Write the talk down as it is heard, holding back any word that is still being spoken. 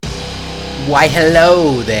Why,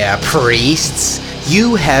 hello there, priests.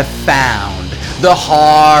 You have found the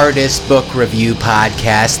hardest book review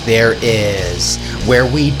podcast there is, where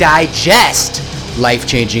we digest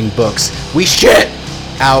life-changing books. We shit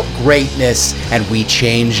out greatness, and we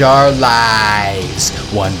change our lives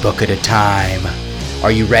one book at a time.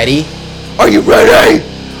 Are you ready? Are you ready?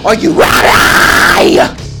 Are you ready?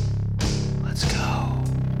 Let's go.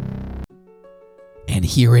 And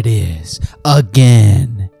here it is,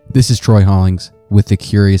 again. This is Troy Hollings with the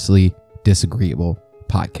Curiously Disagreeable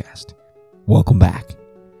podcast. Welcome back.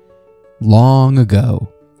 Long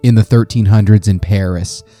ago, in the 1300s in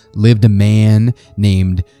Paris, lived a man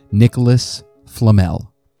named Nicholas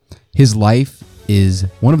Flamel. His life is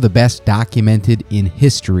one of the best documented in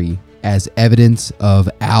history as evidence of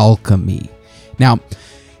alchemy. Now,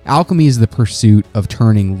 alchemy is the pursuit of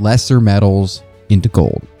turning lesser metals into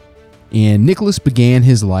gold. And Nicholas began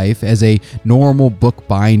his life as a normal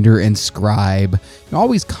bookbinder and scribe,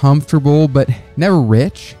 always comfortable but never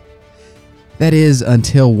rich. That is,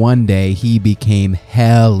 until one day he became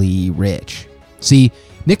helly rich. See,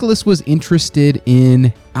 Nicholas was interested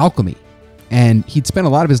in alchemy, and he'd spent a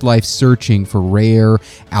lot of his life searching for rare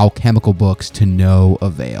alchemical books to no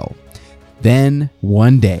avail. Then,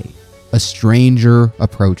 one day, a stranger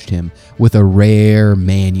approached him with a rare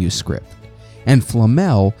manuscript, and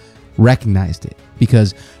Flamel recognized it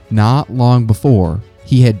because not long before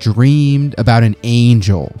he had dreamed about an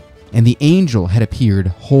angel, and the angel had appeared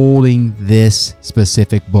holding this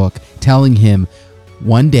specific book, telling him,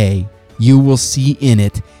 one day you will see in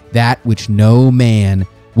it that which no man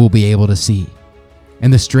will be able to see.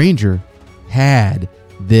 And the stranger had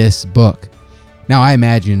this book. Now I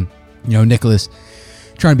imagine, Nicholas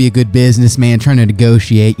trying to be a good businessman, trying to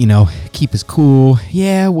negotiate, keep his cool.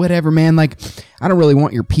 Yeah, whatever, man. I don't really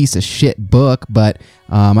want your piece of shit book, but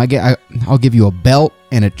I'll give you a belt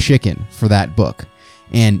and a chicken for that book.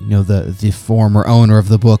 And, the former owner of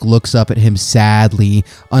the book looks up at him sadly,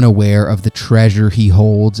 unaware of the treasure he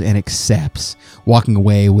holds, and accepts, walking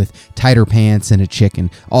away with tighter pants and a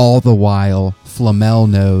chicken. All the while, Flamel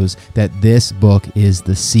knows that this book is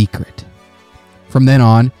the secret. From then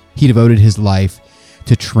on, he devoted his life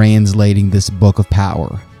to translating this book of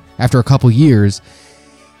power. After a couple years,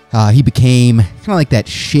 he became kind of like that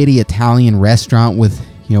shitty Italian restaurant with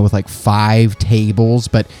 5 tables,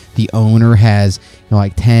 but the owner has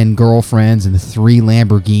 10 girlfriends and 3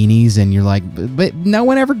 Lamborghinis, and you're like, but no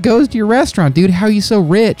one ever goes to your restaurant, dude. How are you so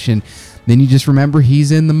rich? And then you just remember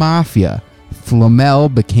he's in the mafia. Flamel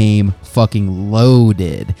became fucking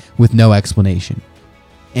loaded with no explanation.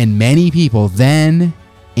 And many people then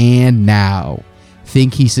and now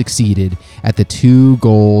think he succeeded at the 2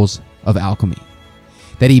 goals of alchemy.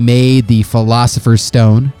 That he made the Philosopher's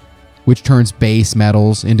Stone, which turns base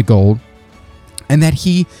metals into gold, and that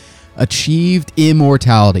he achieved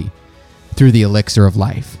immortality through the elixir of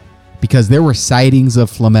life, because there were sightings of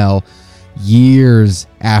Flamel years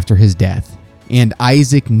after his death, and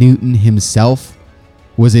Isaac Newton himself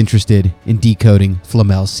was interested in decoding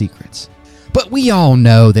Flamel's secrets. But we all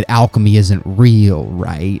know that alchemy isn't real,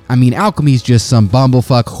 right? I mean, alchemy is just some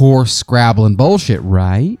bumblefuck horse scrabbling bullshit,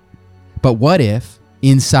 right? But what if,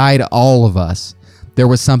 inside all of us, there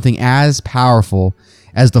was something as powerful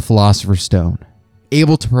as the Philosopher's Stone,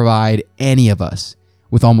 able to provide any of us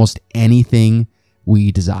with almost anything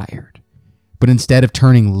we desired? But instead of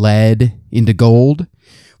turning lead into gold,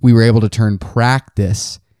 we were able to turn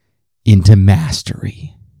practice into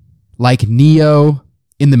mastery. Like Neo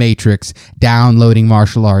in the Matrix, downloading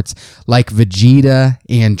martial arts, like Vegeta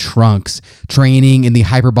and Trunks, training in the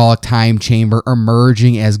hyperbolic time chamber,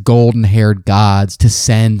 emerging as golden-haired gods to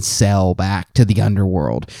send Cell back to the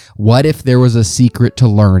underworld. What if there was a secret to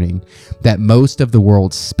learning that most of the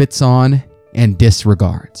world spits on and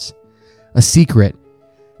disregards? A secret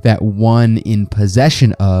that one in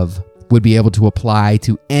possession of would be able to apply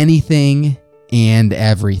to anything and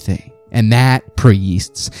everything. And that,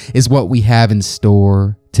 priests, is what we have in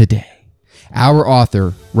store today. Our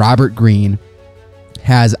author, Robert Greene,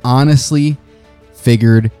 has honestly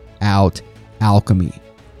figured out alchemy,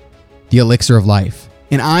 the elixir of life.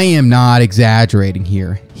 And I am not exaggerating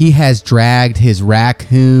here. He has dragged his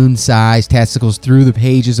raccoon-sized testicles through the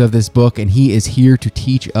pages of this book, and he is here to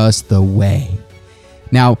teach us the way.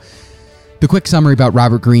 Now, the quick summary about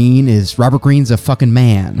Robert Greene is Robert Greene's a fucking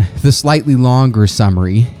man. The slightly longer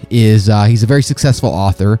summary is he's a very successful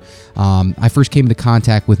author. I first came into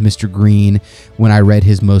contact with Mr. Greene when I read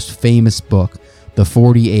his most famous book, The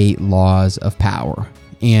 48 Laws of Power.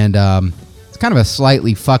 And it's kind of a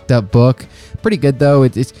slightly fucked up book. Pretty good, though.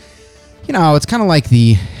 It's it's kind of like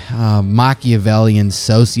the Machiavellian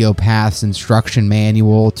sociopath's instruction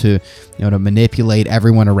manual to manipulate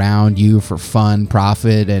everyone around you for fun,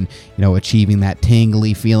 profit, and achieving that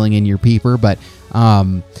tingly feeling in your peeper. But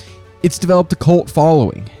it's developed a cult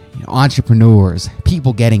following. Entrepreneurs,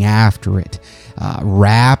 people getting after it,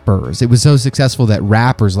 rappers. It was so successful that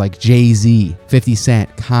rappers like Jay-Z, 50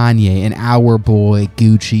 Cent, Kanye, and our boy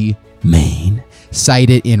Gucci Mane cite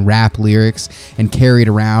it in rap lyrics and carry it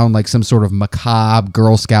around like some sort of macabre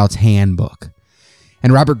Girl Scouts handbook.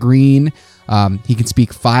 And Robert Greene, he can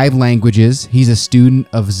speak 5 languages. He's a student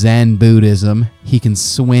of Zen Buddhism. He can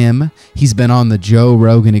swim. He's been on the Joe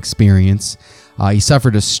Rogan Experience. He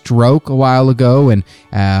suffered a stroke a while ago, and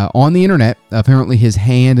on the internet, apparently his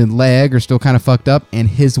hand and leg are still kind of fucked up, and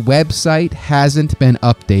his website hasn't been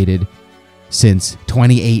updated since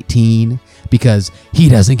 2018 because he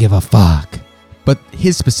doesn't give a fuck. But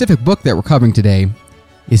his specific book that we're covering today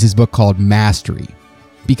is his book called Mastery.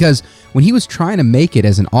 Because when he was trying to make it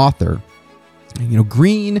as an author,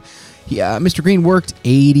 Mr. Greene worked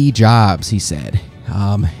 80 jobs, he said.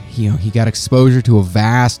 He got exposure to a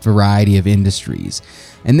vast variety of industries.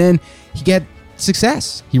 And then he got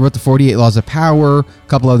success. He wrote the 48 Laws of Power, a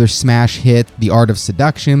couple other smash hits, The Art of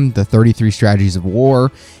Seduction, The 33 Strategies of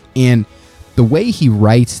War. And the way he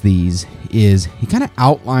writes these is he kind of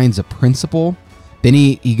outlines a principle. Then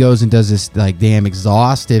he goes and does this damn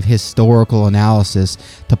exhaustive historical analysis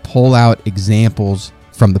to pull out examples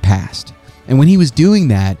from the past. And when he was doing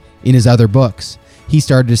that in his other books, he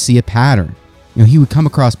started to see a pattern. He would come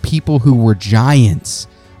across people who were giants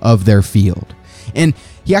of their field. And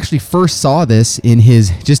he actually first saw this in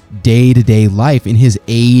his just day-to-day life, in his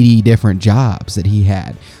 80 different jobs that he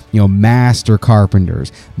had. Master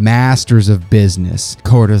carpenters, masters of business,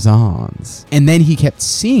 courtesans. And then he kept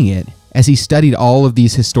seeing it as he studied all of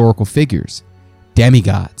these historical figures.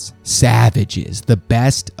 Demigods, savages, the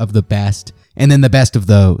best of the best, and then the best of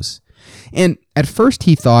those. And at first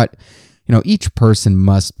he thought, each person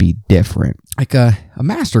must be different. Like a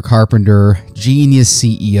master carpenter, genius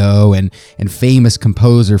CEO, and famous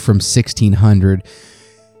composer from 1600.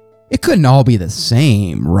 It couldn't all be the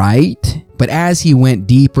same, right? But as he went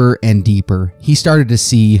deeper and deeper, he started to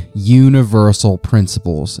see universal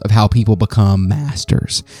principles of how people become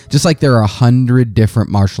masters. Just like there are 100 different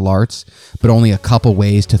martial arts, but only a couple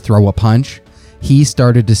ways to throw a punch, he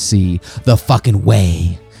started to see the fucking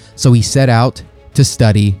way. So he set out to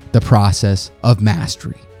study the process of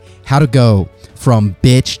mastery. How to go from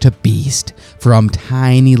bitch to beast, from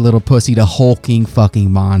tiny little pussy to hulking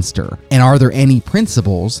fucking monster. And are there any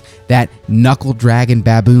principles that knuckle dragon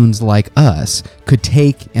baboons like us could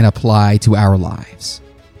take and apply to our lives?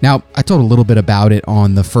 Now, I told a little bit about it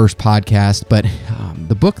on the first podcast, but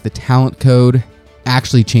the book, The Talent Code,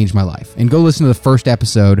 actually changed my life. And go listen to the first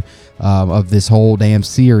episode of this whole damn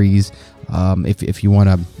series if you want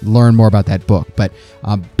to learn more about that book. But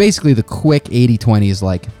basically the quick 80-20 is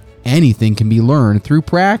like anything can be learned through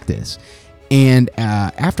practice. And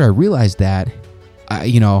after I realized that,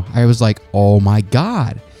 I was like, oh my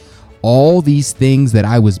God, all these things that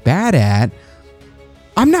I was bad at,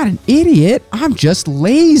 I'm not an idiot, I'm just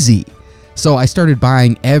lazy. So I started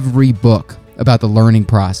buying every book about the learning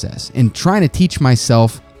process and trying to teach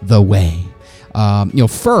myself the way.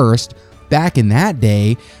 First, back in that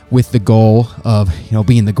day, with the goal of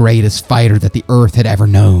being the greatest fighter that the earth had ever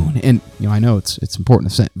known. And I know it's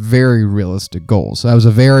important to set very realistic goals. So that was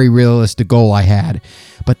a very realistic goal I had.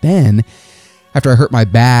 But then, after I hurt my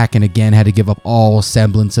back and again had to give up all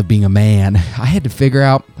semblance of being a man, I had to figure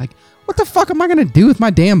out what the fuck am I gonna do with my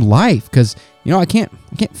damn life? Because I can't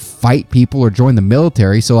fight people or join the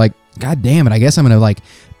military. So God damn it, I guess I'm gonna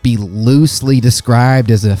be loosely described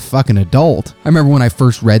as a fucking adult. I remember when I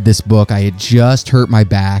first read this book, I had just hurt my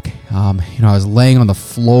back. I was laying on the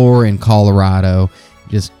floor in Colorado,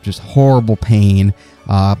 just horrible pain.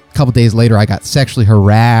 A couple days later, I got sexually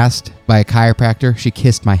harassed by a chiropractor. She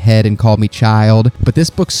kissed my head and called me child. But this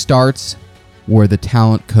book starts where the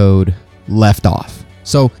Talent Code left off.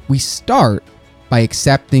 So we start by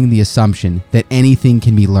accepting the assumption that anything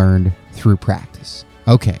can be learned through practice.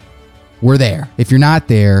 Okay. We're there. If you're not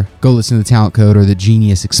there, go listen to the Talent Code or the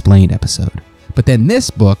Genius Explained episode. But then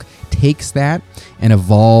this book takes that and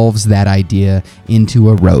evolves that idea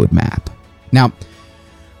into a roadmap. Now,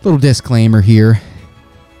 little disclaimer here.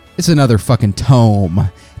 It's another fucking tome.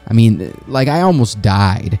 I mean, I almost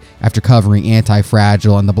died after covering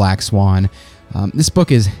Anti-Fragile and The Black Swan. This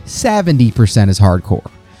book is 70% as hardcore.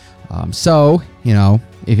 So,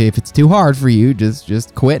 if it's too hard for you,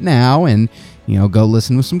 just quit now and go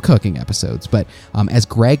listen to some cooking episodes. But as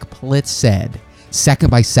Greg Plitz said, Second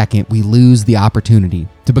by second, we lose the opportunity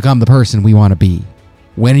to become the person we want to be.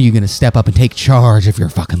 When are you going to step up and take charge of your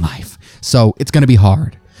fucking life? So it's going to be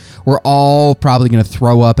hard. We're all probably going to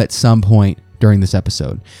throw up at some point during this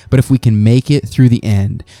episode. But if we can make it through the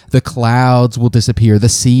end, the clouds will disappear, the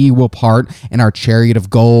sea will part, and our chariot of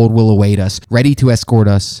gold will await us, ready to escort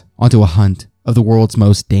us onto a hunt of the world's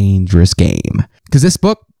most dangerous game. Because this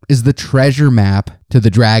book is the treasure map to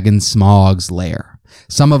the dragon Smaug's lair.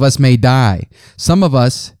 Some of us may die. Some of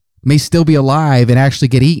us may still be alive and actually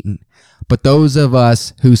get eaten. But those of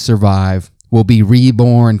us who survive will be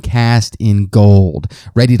reborn, cast in gold,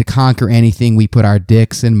 ready to conquer anything we put our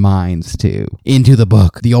dicks and minds to. Into the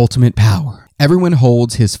book, The Ultimate Power. Everyone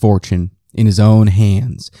holds his fortune in his own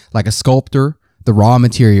hands. Like a sculptor, the raw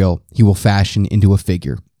material he will fashion into a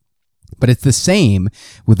figure. But it's the same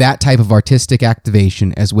with that type of artistic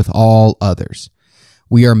activation as with all others.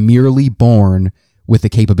 We are merely born with the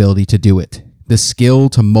capability to do it. The skill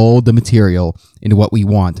to mold the material into what we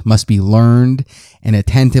want must be learned and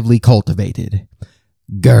attentively cultivated.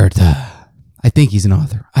 Goethe. I think he's an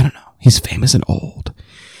author. I don't know. He's famous and old.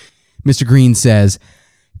 Mr. Green says,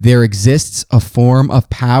 there exists a form of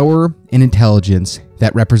power and intelligence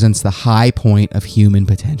that represents the high point of human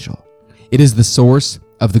potential. It is the source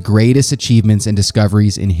of the greatest achievements and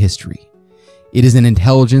discoveries in history. It is an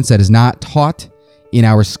intelligence that is not taught in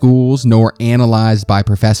our schools nor analyzed by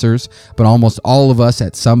professors, but almost all of us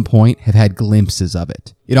at some point have had glimpses of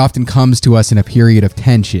it. It often comes to us in a period of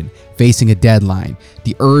tension, facing a deadline,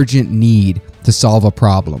 the urgent need to solve a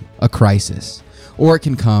problem, a crisis, or it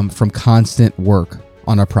can come from constant work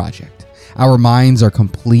on a project. Our minds are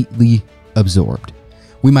completely absorbed.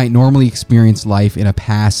 We might normally experience life in a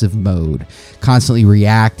passive mode, constantly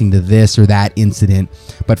reacting to this or that incident,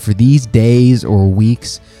 but for these days or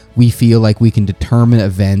weeks, we feel like we can determine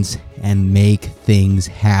events and make things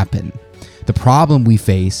happen. The problem we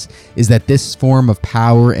face is that this form of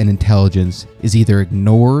power and intelligence is either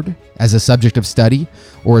ignored as a subject of study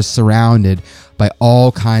or is surrounded by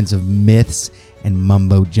all kinds of myths and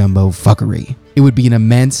mumbo-jumbo fuckery. It would be an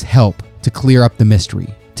immense help to clear up the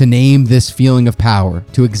mystery, to name this feeling of power,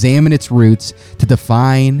 to examine its roots, to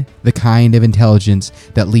define the kind of intelligence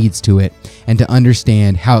that leads to it, and to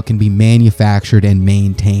understand how it can be manufactured and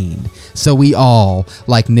maintained. So we all,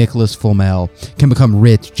 like Nicholas Flamel, can become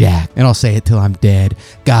rich, Jack, and I'll say it till I'm dead,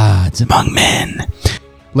 gods among men.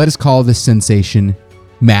 Let us call this sensation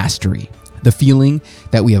mastery, the feeling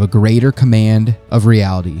that we have a greater command of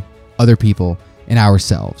reality, other people, and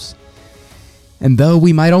ourselves. And though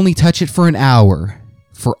we might only touch it for an hour,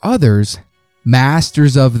 for others,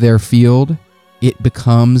 masters of their field, it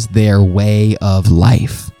becomes their way of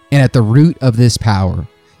life. And at the root of this power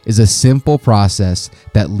is a simple process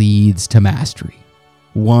that leads to mastery.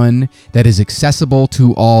 One that is accessible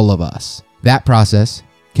to all of us. That process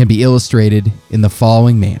can be illustrated in the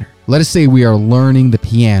following manner. Let us say we are learning the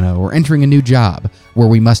piano or entering a new job where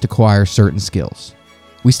we must acquire certain skills.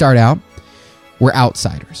 We start out, we're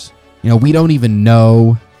outsiders. We don't even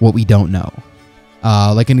know what we don't know.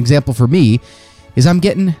 Like an example for me is I'm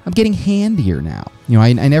getting handier now.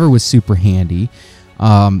 I never was super handy.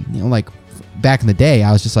 Like back in the day,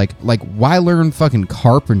 I was just like why learn fucking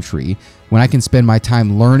carpentry when I can spend my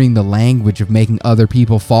time learning the language of making other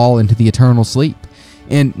people fall into the eternal sleep?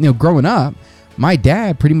 And growing up, my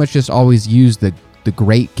dad pretty much just always used the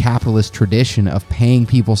great capitalist tradition of paying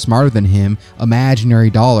people smarter than him imaginary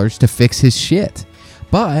dollars to fix his shit.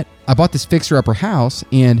 But I bought this fixer-upper house,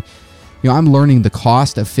 and I'm learning the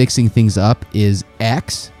cost of fixing things up is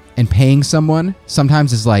X, and paying someone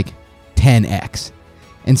sometimes is like 10X.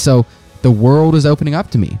 And so the world is opening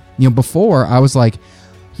up to me. Before I was like,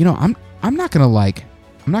 I'm not gonna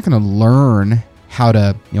learn how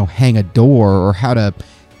to hang a door or how to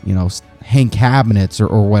hang cabinets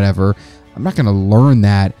or whatever. I'm not gonna learn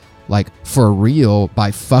that like for real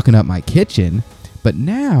by fucking up my kitchen. But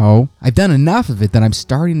now I've done enough of it that I'm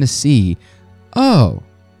starting to see, oh,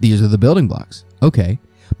 these are the building blocks. Okay.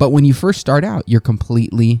 But when you first start out, you're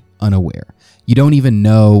completely unaware. You don't even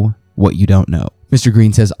know what you don't know. Mr.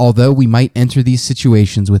 Green says, although we might enter these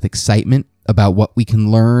situations with excitement about what we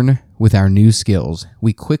can learn with our new skills,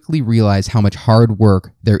 we quickly realize how much hard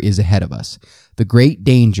work there is ahead of us. The great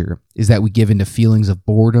danger is that we give into feelings of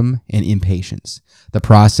boredom and impatience. The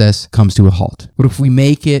process comes to a halt. But if we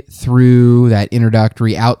make it through that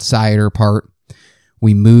introductory outsider part,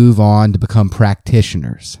 we move on to become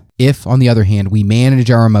practitioners. If, on the other hand, we manage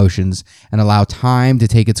our emotions and allow time to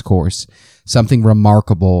take its course, something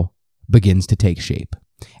remarkable begins to take shape.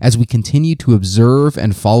 As we continue to observe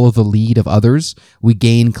and follow the lead of others, we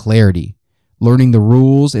gain clarity, learning the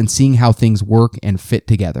rules and seeing how things work and fit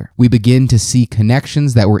together. We begin to see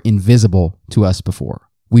connections that were invisible to us before.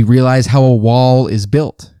 We realize how a wall is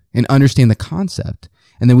built and understand the concept,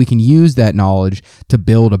 and then we can use that knowledge to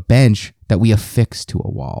build a bench that we affix to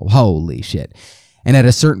a wall. Holy shit. And at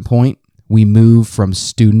a certain point, we move from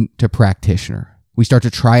student to practitioner. We start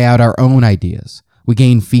to try out our own ideas. We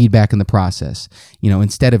gain feedback in the process.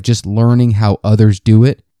 Instead of just learning how others do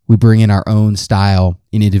it, we bring in our own style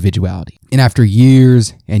and individuality. And after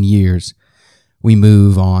years and years, we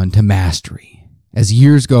move on to mastery. As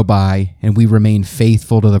years go by and we remain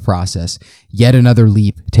faithful to the process, yet another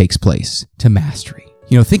leap takes place to mastery.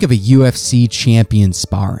 Think of a UFC champion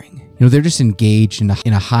sparring. They're just engaged in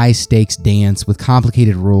a high stakes dance with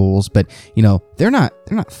complicated rules, but they're not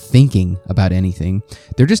thinking about anything.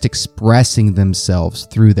 They're just expressing themselves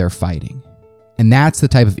through their fighting. And that's the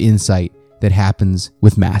type of insight that happens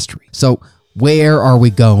with mastery. So where are we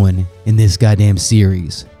going in this goddamn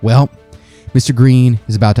series? Well, Mr. Green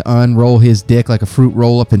is about to unroll his dick like a fruit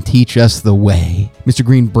roll-up and teach us the way. Mr.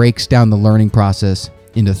 Green breaks down the learning process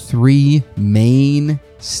into 3 main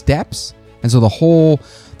steps. And so the whole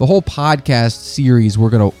podcast series, we're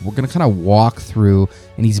gonna kind of walk through,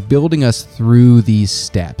 and he's building us through these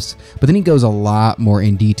steps. But then he goes a lot more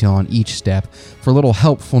in detail on each step for little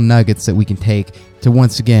helpful nuggets that we can take to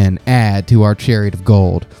once again add to our chariot of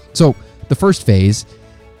gold. So the first phase,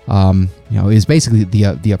 is basically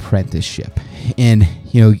the apprenticeship, and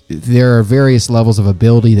there are various levels of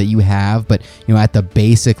ability that you have, but at the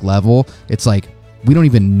basic level, it's like we don't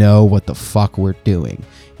even know what the fuck we're doing.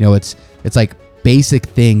 It's like basic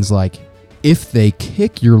things like if they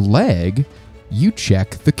kick your leg, you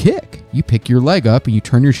check the kick. You pick your leg up and you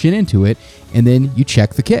turn your shin into it, and then you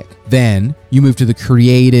check the kick. Then you move to the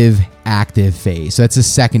creative active phase. So that's the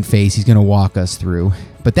second phase he's going to walk us through.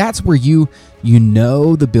 But that's where you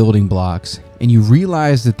know the building blocks and you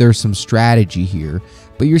realize that there's some strategy here,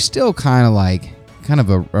 but you're still kind of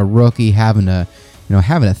a rookie having to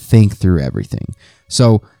think through everything.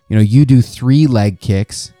 So, you do 3 leg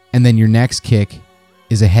kicks, and then your next kick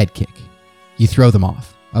is a head kick. You throw them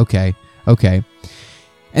off. Okay.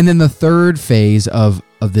 And then the third phase of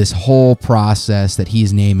this whole process that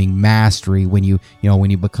he's naming mastery, when you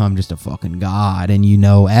become just a fucking god and you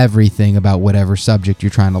know everything about whatever subject you're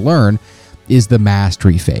trying to learn, is the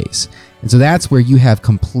mastery phase. And so that's where you have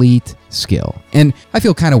complete skill. And I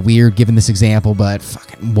feel kind of weird giving this example, but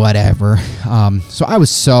fucking whatever. So I was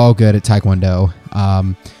so good at Taekwondo.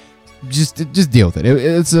 Just deal with it.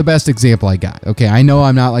 It's the best example I got. Okay, I know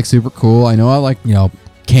I'm not super cool. I know I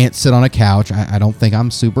can't sit on a couch. I don't think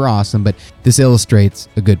I'm super awesome, but this illustrates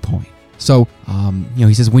a good point. So,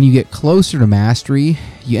 he says when you get closer to mastery,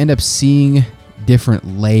 you end up seeing different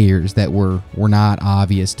layers that were not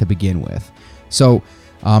obvious to begin with. So,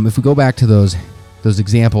 if we go back to those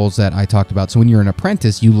examples that I talked about, so when you're an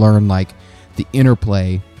apprentice, you learn the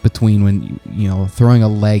interplay between when throwing a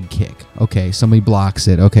leg kick. Okay, somebody blocks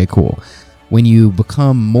it. Okay, cool. When you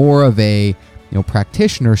become more of a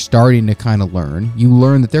practitioner, starting to kind of learn, you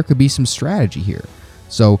learn that there could be some strategy here.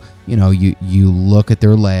 So you look at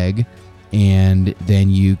their leg and then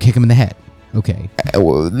you kick them in the head. Okay,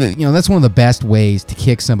 that's one of the best ways to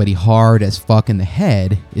kick somebody hard as fuck in the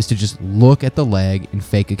head, is to just look at the leg and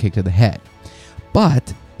fake a kick to the head.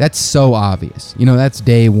 But that's so obvious. That's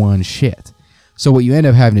day one shit. So what you end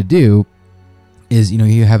up having to do is,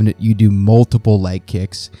 you do multiple leg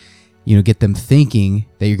kicks, get them thinking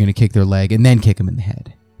that you're going to kick their leg and then kick them in the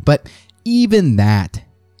head. But even that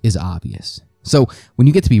is obvious. So when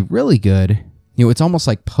you get to be really good, it's almost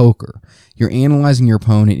like poker. You're analyzing your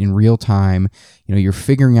opponent in real time. You're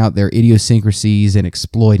figuring out their idiosyncrasies and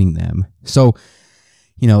exploiting them. So,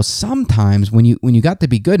 sometimes when you got to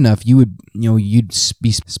be good enough, you'd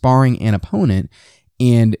be sparring an opponent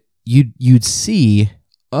and you'd see,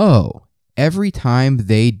 every time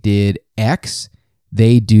they did X,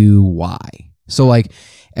 they do Y. So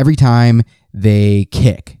every time they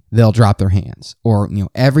kick, they'll drop their hands. Or,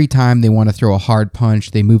 every time they want to throw a hard punch,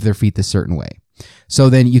 they move their feet this certain way. So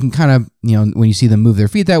then you can kind of, when you see them move their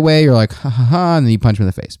feet that way, you're like, ha ha ha, and then you punch them in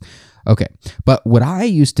the face. Okay. But what I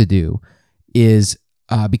used to do is,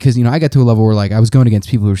 because, I got to a level where I was going against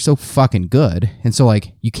people who were so fucking good. And so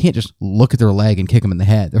you can't just look at their leg and kick them in the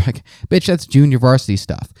head. They're like, bitch, that's junior varsity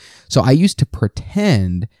stuff. So I used to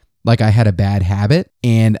pretend like I had a bad habit,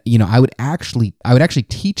 and I would actually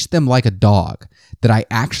teach them like a dog that I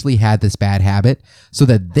actually had this bad habit, so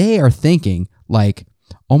that they are thinking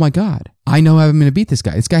oh my God, I know I'm going to beat this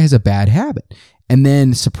guy. This guy has a bad habit. And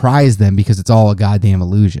then surprise them because it's all a goddamn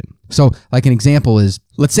illusion. So an example is,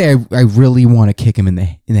 let's say I really want to kick him in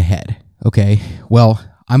the head. Okay. Well,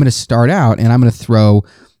 I'm going to start out and I'm going to throw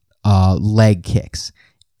leg kicks.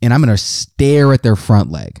 And I'm going to stare at their front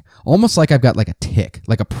leg, almost like I've got like a tick,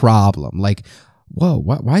 like a problem. Like, whoa,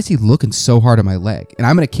 why is he looking so hard at my leg? And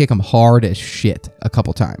I'm going to kick him hard as shit a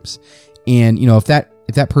couple times. And, you know, if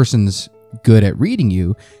that person's good at reading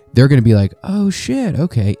you, they're going to be like, oh shit,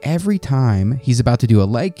 okay. Every time he's about to do a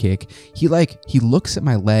leg kick, he looks at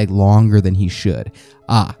my leg longer than he should.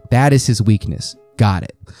 Ah, that is his weakness. Got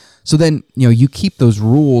it. So then, you know, you keep those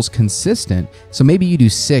rules consistent. So maybe you do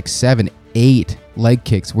 6, 7, 8 leg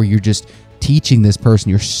kicks where you're just teaching this person,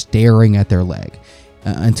 you're staring at their leg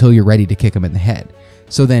until you're ready to kick them in the head.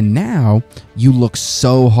 So then now you look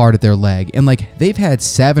so hard at their leg, and like they've had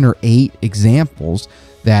 7 or 8 examples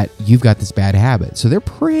that you've got this bad habit. So they're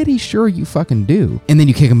pretty sure you fucking do. And then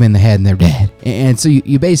you kick them in the head and they're dead. And so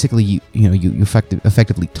you basically, you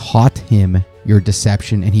effectively taught him your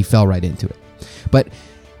deception and he fell right into it. But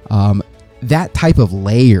that type of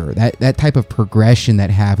layer, that type of progression that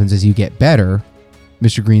happens as you get better,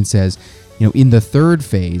 Mr. Green says, you know, in the third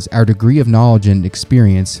phase, our degree of knowledge and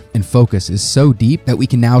experience and focus is so deep that we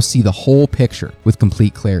can now see the whole picture with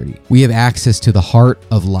complete clarity. We have access to the heart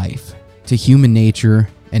of life, to human nature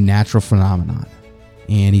and natural phenomenon.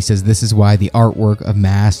 And he says this is why the artwork of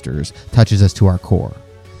masters touches us to our core.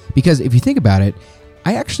 Because if you think about it,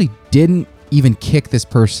 I actually didn't even kick this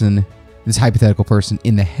hypothetical person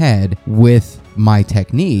in the head with my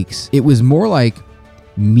techniques. It was more like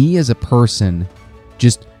me as a person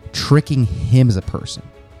just tricking him as a person.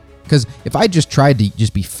 Because if I just tried to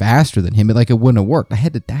just be faster than him, it wouldn't have worked. I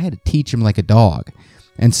had to teach him like a dog.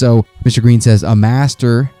 And so Mr. Green says a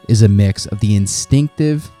master is a mix of the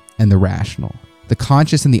instinctive and the rational, the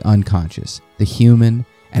conscious and the unconscious, the human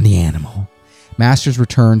and the animal. Masters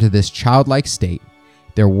return to this childlike state,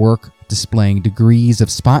 their work displaying degrees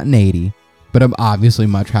of spontaneity, but of obviously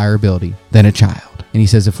much higher ability than a child. And he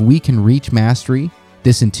says if we can reach mastery,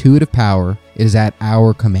 this intuitive power is at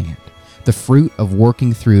our command, the fruit of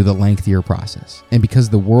working through the lengthier process. And because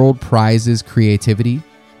the world prizes creativity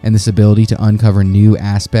and this ability to uncover new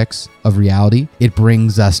aspects of reality, it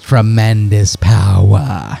brings us tremendous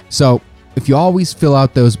power. So if you always fill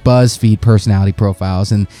out those BuzzFeed personality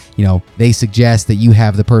profiles and, you know, they suggest that you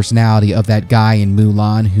have the personality of that guy in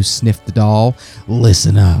Mulan who sniffed the doll,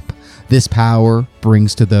 listen up. This power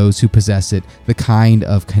brings to those who possess it the kind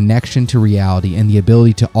of connection to reality and the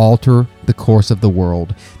ability to alter the course of the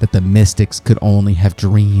world that the mystics could only have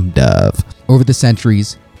dreamed of. Over the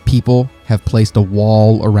centuries, people have placed a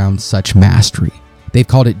wall around such mastery. They've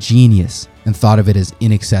called it genius and thought of it as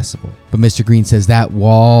inaccessible. But Mr. Green says that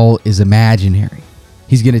wall is imaginary.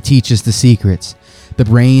 He's going to teach us the secrets. The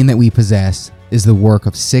brain that we possess is the work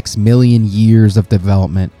of 6 million years of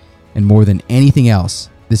development, and more than anything else,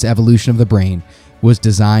 this evolution of the brain was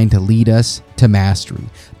designed to lead us to mastery,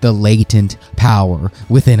 the latent power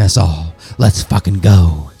within us all. Let's fucking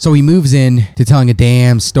go. So he moves in to telling a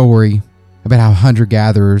damn story about how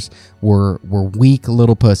hunter-gatherers were weak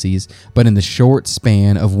little pussies, but in the short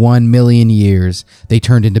span of 1 million years, they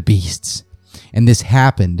turned into beasts. And this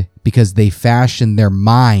happened because they fashioned their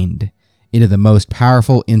mind into the most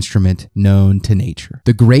powerful instrument known to nature.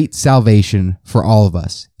 The great salvation for all of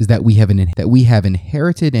us is that we have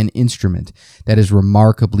inherited an instrument that is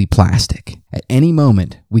remarkably plastic. At any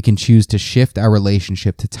moment, we can choose to shift our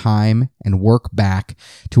relationship to time and work back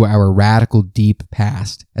to our radical deep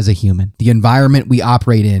past as a human. The environment we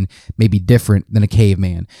operate in may be different than a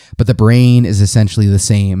caveman, but the brain is essentially the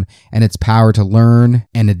same, and its power to learn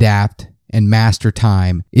and adapt and master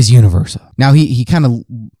time is universal. Now he kind of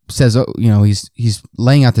says, he's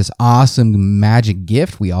laying out this awesome magic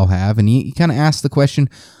gift we all have, and he kind of asks the question,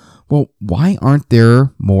 well, why aren't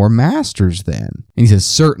there more masters then? And he says,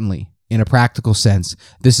 certainly, in a practical sense,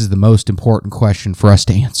 this is the most important question for us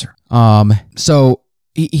to answer. So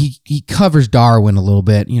he covers Darwin a little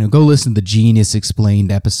bit. Go listen to the Genius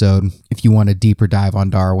Explained episode if you want a deeper dive on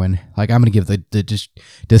Darwin. I'm going to give the just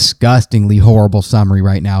disgustingly horrible summary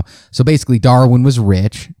right now. So basically, Darwin was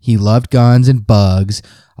rich. He loved guns and bugs.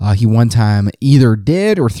 He one time either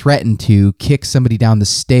did or threatened to kick somebody down the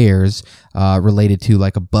stairs related to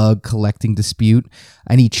a bug collecting dispute.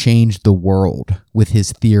 And he changed the world with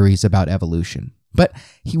his theories about evolution. But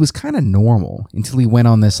he was kind of normal until he went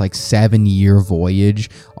on this 7-year voyage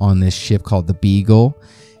on this ship called the Beagle.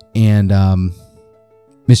 And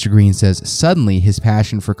Mr. Green says, suddenly his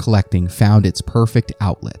passion for collecting found its perfect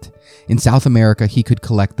outlet. In South America, he could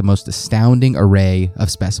collect the most astounding array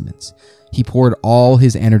of specimens. He poured all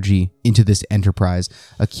his energy into this enterprise,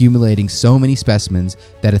 accumulating so many specimens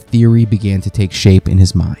that a theory began to take shape in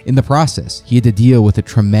his mind. In the process, he had to deal with a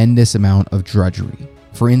tremendous amount of drudgery.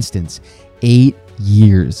 For instance, 8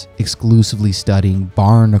 years exclusively studying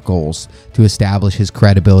barnacles to establish his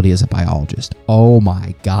credibility as a biologist. Oh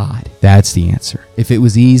my God, that's the answer. If it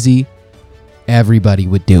was easy, everybody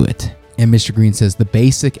would do it. And Mr. Green says the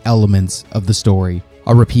basic elements of the story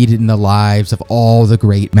are repeated in the lives of all the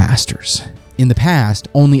great masters. In the past,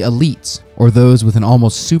 only elites, or those with an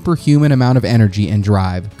almost superhuman amount of energy and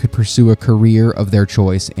drive, could pursue a career of their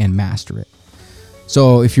choice and master it.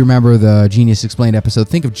 So if you remember the Genius Explained episode,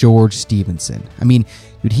 think of George Stephenson. I mean,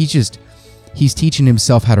 dude, he's teaching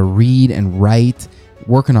himself how to read and write,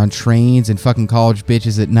 working on trains and fucking college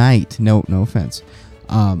bitches at night. No offense.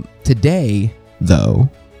 Today, though,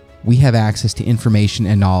 we have access to information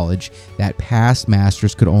and knowledge that past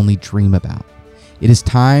masters could only dream about. It is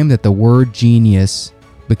time that the word genius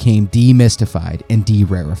became demystified and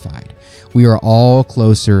de-rarefied. We are all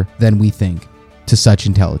closer than we think to such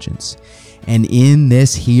intelligence. And in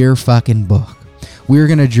this here fucking book, we're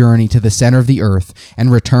going to journey to the center of the earth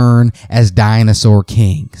and return as dinosaur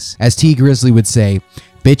kings. As T. Grizzly would say,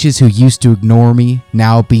 bitches who used to ignore me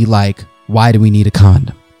now be like, why do we need a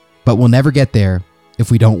condom? But we'll never get there if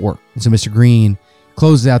we don't work. And so Mr. Green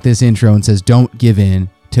closes out this intro and says, don't give in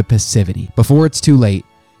to passivity. Before it's too late,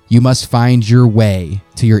 you must find your way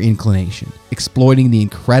to your inclination, exploiting the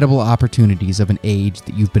incredible opportunities of an age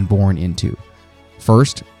that you've been born into.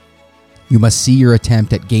 First, you must see your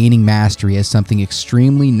attempt at gaining mastery as something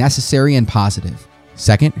extremely necessary and positive.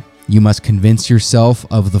 Second, you must convince yourself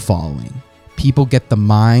of the following. People get the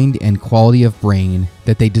mind and quality of brain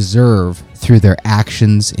that they deserve through their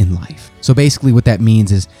actions in life. So basically what that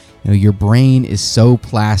means is, your brain is so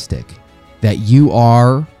plastic that you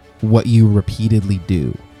are what you repeatedly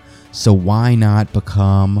do. So why not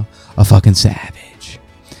become a fucking savage?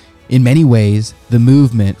 In many ways, the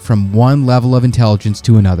movement from one level of intelligence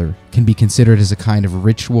to another can be considered as a kind of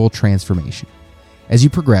ritual transformation. As you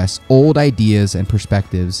progress, old ideas and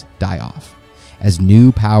perspectives die off. As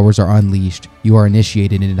new powers are unleashed, you are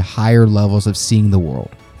initiated into higher levels of seeing the world.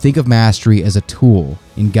 Think of mastery as a tool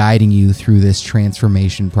in guiding you through this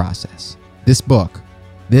transformation process. This book,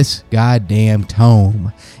 this goddamn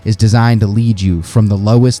tome, is designed to lead you from the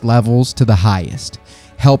lowest levels to the highest,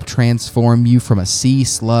 help transform you from a sea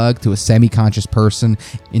slug to a semi-conscious person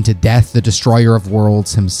into Death, the Destroyer of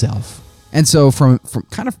Worlds himself. And so from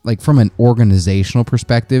an organizational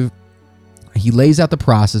perspective, he lays out the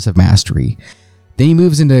process of mastery. Then he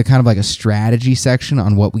moves into kind of like a strategy section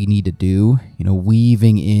on what we need to do,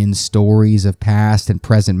 weaving in stories of past and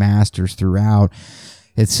present masters throughout.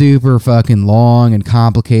 It's super fucking long and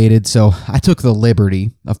complicated, so I took the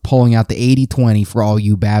liberty of pulling out the 80-20 for all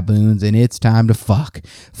you baboons, and it's time to fuck.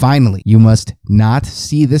 Finally, you must not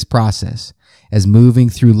see this process as moving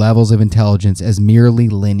through levels of intelligence as merely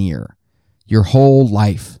linear. Your whole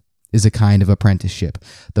life is a kind of apprenticeship.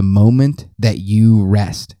 The moment that you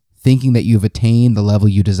rest, thinking that you've attained the level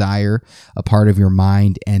you desire, a part of your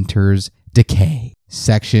mind enters decay.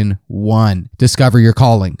 Section 1, discover your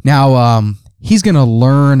calling. Now, he's going to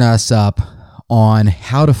learn us up on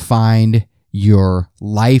how to find your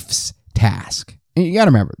life's task. And you got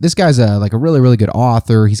to remember, this guy's a really, really good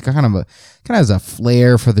author. He's kind of has a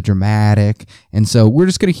flair for the dramatic. And so we're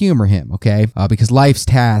just going to humor him, okay? Because life's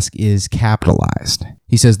task is capitalized.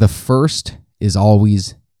 He says the first is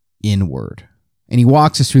always inward. And he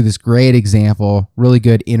walks us through this great example, really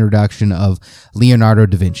good introduction of Leonardo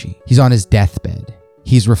da Vinci. He's on his deathbed.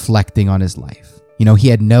 He's reflecting on his life. He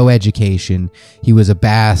had no education. He was a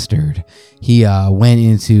bastard. He went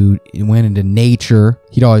into nature.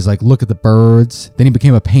 He'd always look at the birds. Then he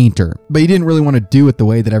became a painter. But he didn't really want to do it the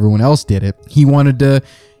way that everyone else did it. He wanted to,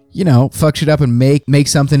 fuck shit up and make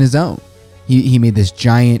something his own. He made this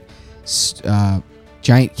giant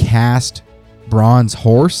cast bronze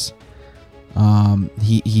horse.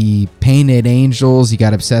 He painted angels. He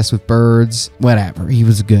got obsessed with birds. Whatever. He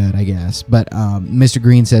was good, I guess. But Mr.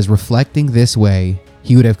 Green says, reflecting this way,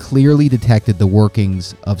 he would have clearly detected the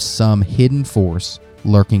workings of some hidden force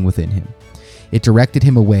lurking within him. It directed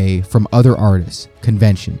him away from other artists,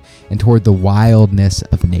 convention, and toward the wildness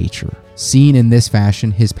of nature. Seen in this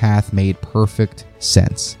fashion, his path made perfect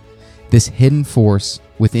sense. This hidden force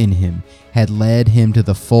within him had led him to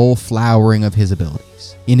the full flowering of his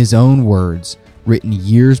abilities. In his own words, written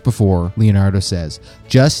years before, Leonardo says,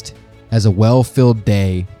 just as a well-filled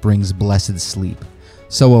day brings blessed sleep,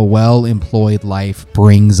 so a well-employed life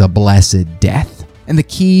brings a blessed death. And the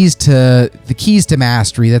keys to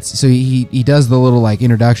mastery, so he does the little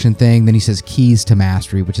introduction thing, then he says keys to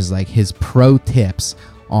mastery, which is his pro tips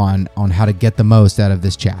on how to get the most out of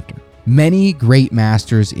this chapter. Many great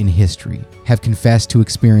masters in history have confessed to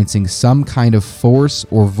experiencing some kind of force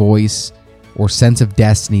or voice or sense of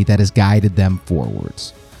destiny that has guided them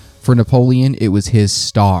forwards. For Napoleon, it was his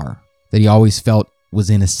star that he always felt was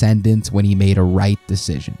in ascendance when he made a right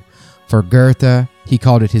decision. For Goethe, he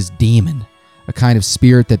called it his demon, a kind of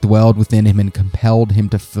spirit that dwelled within him and compelled him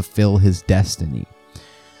to fulfill his destiny.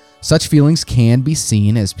 Such feelings can be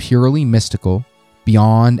seen as purely mystical,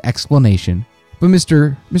 beyond explanation, but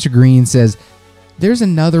Mr. Green says there's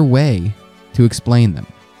another way to explain them.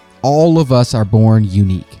 All of us are born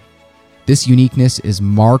unique. This uniqueness is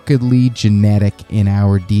markedly genetic in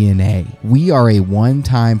our DNA. We are a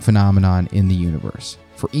one-time phenomenon in the universe.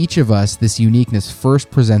 For each of us, this uniqueness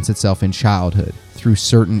first presents itself in childhood through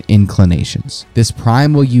certain inclinations. This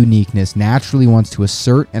primal uniqueness naturally wants to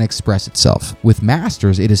assert and express itself. With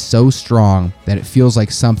masters, it is so strong that it feels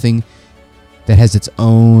like something that has its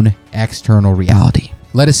own external reality.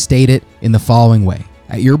 Let us state it in the following way.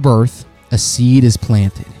 At your birth, a seed is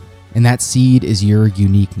planted, and that seed is your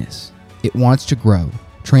uniqueness. It wants to grow,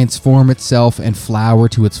 transform itself, and flower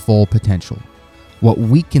to its full potential. What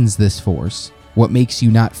weakens this force, what makes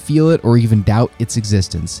you not feel it or even doubt its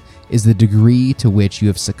existence, is the degree to which you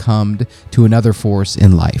have succumbed to another force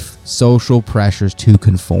in life, social pressures to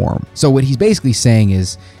conform. So what he's basically saying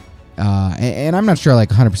is, and I'm not sure I like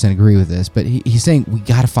 100% agree with this, but he's saying we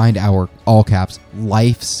got to find our, all caps,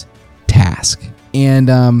 life's task.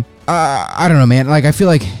 And I don't know, man. Like, I feel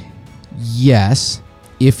like, yes,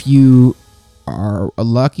 if you are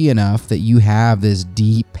lucky enough that you have this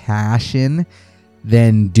deep passion,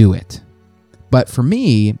 then do it. But for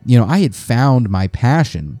me, I had found my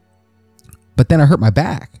passion, but then I hurt my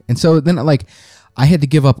back. And so then I had to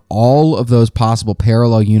give up all of those possible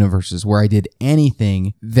parallel universes where I did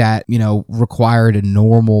anything that, required a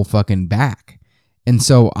normal fucking back. And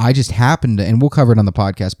so I just happened to, and we'll cover it on the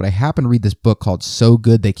podcast, but I happened to read this book called So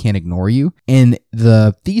Good They Can't Ignore You. And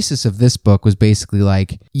the thesis of this book was basically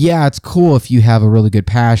like, yeah, it's cool if you have a really good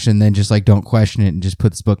passion, then just don't question it and just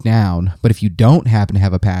put this book down. But if you don't happen to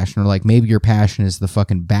have a passion, or maybe your passion is The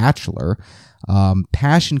fucking Bachelor,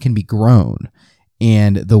 passion can be grown.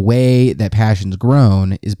 And the way that passion's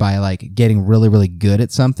grown is by getting really, really good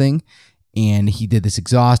at something. And he did this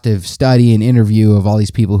exhaustive study and interview of all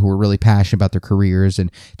these people who were really passionate about their careers. And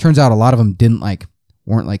it turns out a lot of them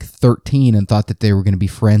weren't 13 and thought that they were going to be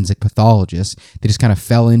forensic pathologists. They just kind of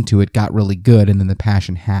fell into it, got really good, and then the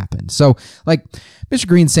passion happened. So Mr.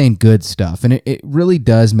 Green's saying good stuff. And it really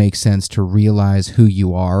does make sense to realize who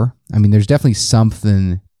you are. I mean, there's definitely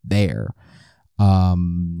something there.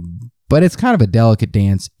 But it's kind of a delicate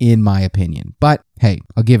dance in my opinion. But hey,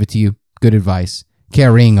 I'll give it to you. Good advice.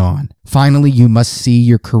 Carrying on. Finally, you must see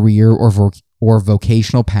your career or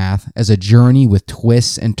vocational path as a journey with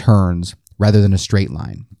twists and turns rather than a straight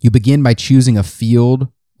line. You begin by choosing a field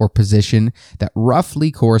or position that roughly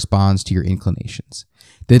corresponds to your inclinations.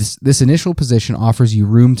 This initial position offers you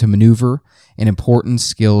room to maneuver and important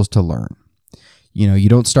skills to learn. You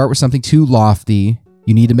don't start with something too lofty.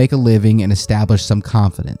 You need to make a living and establish some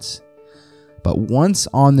confidence. But once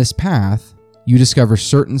on this path, you discover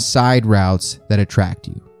certain side routes that attract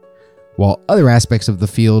you, while other aspects of the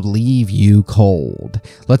field leave you cold.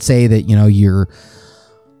 Let's say that, you're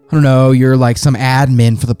some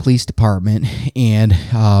admin for the police department, and,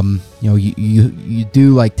 you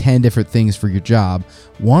do 10 different things for your job.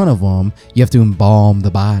 One of them, you have to embalm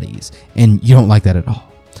the bodies, and you don't like that at all.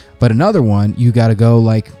 But another one, you got to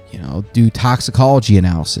go do toxicology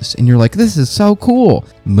analysis, and you're like, this is so cool.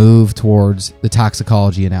 Move towards the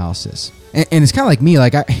toxicology analysis. And it's kind of like me, I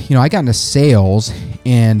got into sales,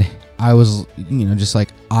 and I was,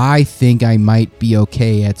 I think I might be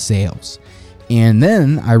okay at sales. And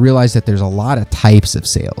then I realized that there's a lot of types of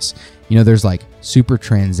sales. There's super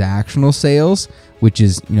transactional sales, which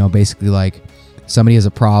is, basically somebody has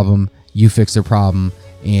a problem, you fix their problem,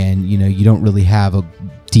 and, you don't really have a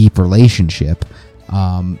deep relationship.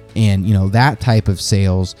 And, that type of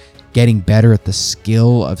sales, getting better at the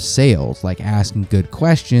skill of sales, asking good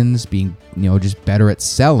questions, being, just better at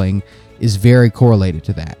selling, is very correlated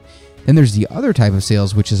to that. Then there's the other type of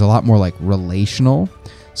sales, which is a lot more relational.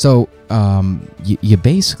 So you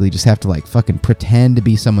basically just have to fucking pretend to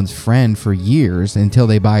be someone's friend for years until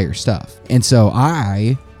they buy your stuff. And so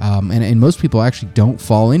and most people actually don't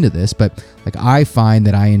fall into this, but I find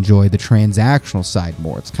that I enjoy the transactional side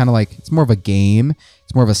more. It's kind of it's more of a game.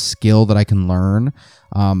 It's more of a skill that I can learn.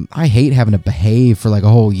 I hate having to behave for a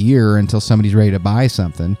whole year until somebody's ready to buy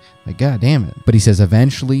something. God damn it. But he says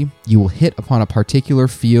eventually you will hit upon a particular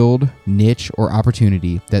field, niche, or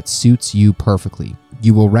opportunity that suits you perfectly.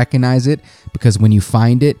 You will recognize it because when you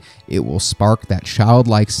find it, it will spark that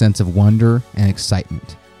childlike sense of wonder and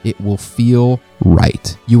excitement. It will feel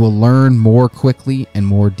right. You will learn more quickly and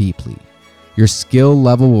more deeply. Your skill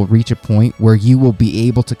level will reach a point where you will be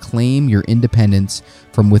able to claim your independence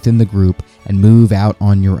from within the group and move out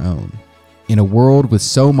on your own. In a world with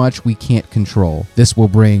so much we can't control, this will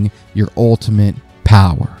bring your ultimate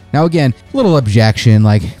power. Now again, a little objection,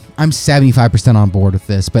 like I'm 75% on board with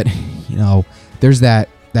this, but there's that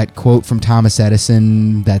quote from Thomas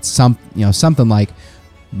Edison that's something like,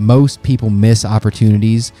 most people miss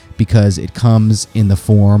opportunities because it comes in the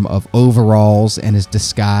form of overalls and is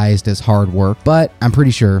disguised as hard work. But I'm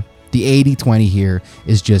pretty sure the 80-20 here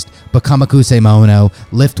is just become a kusemono,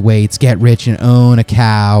 lift weights, get rich, and own a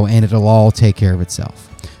cow, and it'll all take care of itself.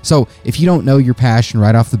 So if you don't know your passion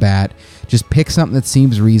right off the bat, just pick something that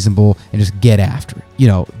seems reasonable and just get after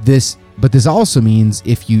it. But this also means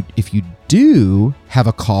if you do have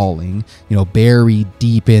a calling, buried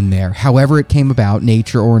deep in there, however it came about,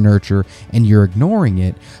 nature or nurture, and you're ignoring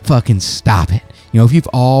it, fucking stop it. If you've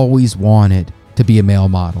always wanted to be a male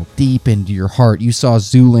model, deep into your heart, you saw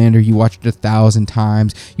Zoolander, you watched it 1,000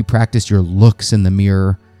 times, you practiced your looks in the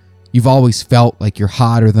mirror, you've always felt like you're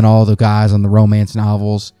hotter than all the guys on the romance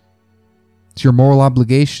novels, it's your moral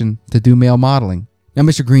obligation to do male modeling. Now,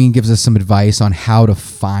 Mr. Green gives us some advice on how to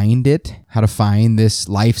find this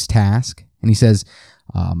life's task. And he says,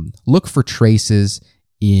 look for traces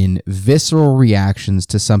in visceral reactions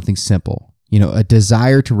to something simple. A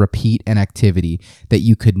desire to repeat an activity that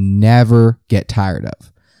you could never get tired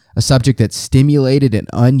of. A subject that stimulated an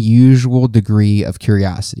unusual degree of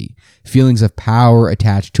curiosity. Feelings of power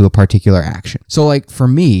attached to a particular action. So like for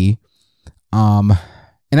me,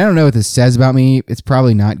 and I don't know what this says about me. It's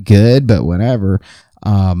probably not good, but whatever.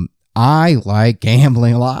 I like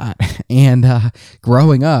gambling a lot. And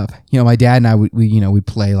growing up, my dad and I, we'd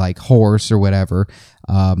play like horse or whatever.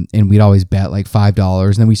 And we'd always bet like $5.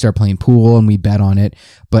 And then we start playing pool and we bet on it.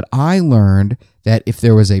 But I learned that if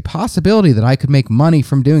there was a possibility that I could make money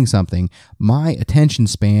from doing something, my attention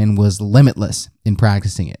span was limitless in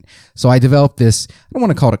practicing it. So I developed this, I don't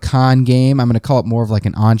want to call it a con game. I'm going to call it more of like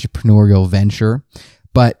an entrepreneurial venture.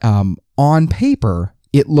 But on paper,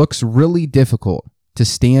 it looks really difficult to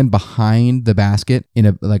stand behind the basket in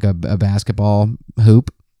a basketball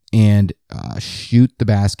hoop and shoot the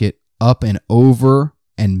basket up and over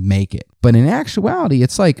and make it. But in actuality,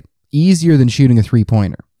 it's like easier than shooting a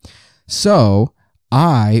three-pointer. So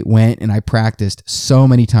I went and I practiced so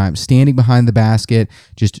many times, standing behind the basket,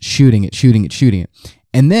 just shooting it.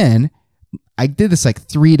 And then I did this like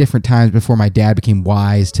 3 different times before my dad became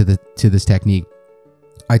wise to this technique.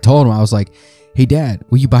 I told him, I was like, hey dad,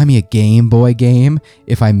 will you buy me a Game Boy game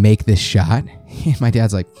if I make this shot? And my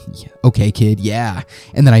dad's like, yeah, okay kid, yeah.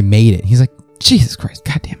 And then I made it. He's like, Jesus Christ,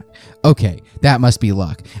 God damn it. Okay, that must be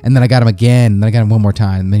luck. And then I got him again, and then I got him one more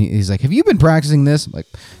time. And then he's like, have you been practicing this? I'm like,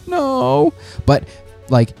 no. But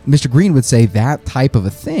like Mr. Green would say, that type of a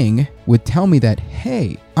thing would tell me that,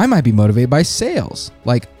 hey, I might be motivated by sales.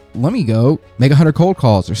 Like, let me go make 100 cold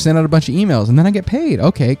calls or send out a bunch of emails, and then I get paid.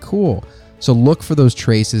 Okay, cool. So look for those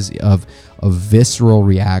traces of visceral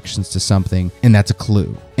reactions to something, and that's a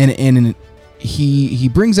clue. And he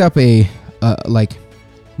brings up a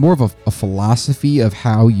more of a philosophy of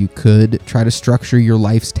how you could try to structure your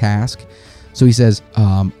life's task. So he says,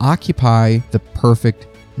 occupy the perfect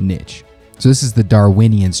niche. So this is the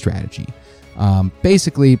Darwinian strategy.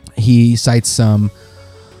 Basically, he cites some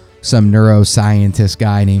neuroscientist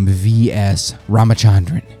guy named V.S.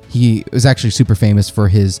 Ramachandran. He was actually super famous for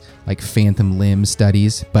his like phantom limb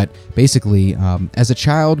studies, but basically, as a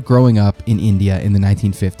child growing up in India in the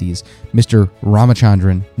 1950s, Mr.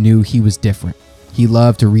 Ramachandran knew he was different. He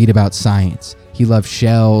loved to read about science. He loved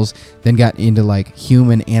shells, then got into like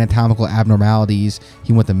human anatomical abnormalities.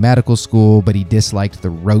 He went to medical school, but he disliked the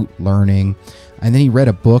rote learning. And then he read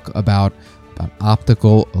a book about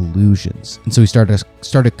optical illusions. And so he started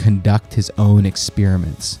to conduct his own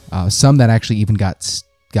experiments, some that actually even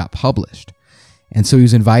got published. And so he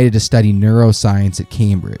was invited to study neuroscience at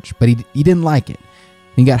Cambridge, but he didn't like it.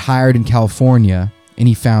 He got hired in California, and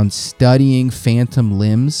he found studying phantom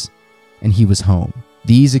limbs, and he was home.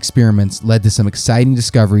 These experiments led to some exciting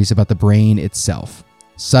discoveries about the brain itself.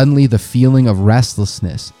 Suddenly, the feeling of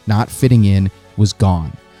restlessness, not fitting in, was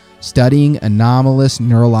gone. Studying anomalous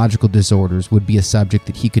neurological disorders would be a subject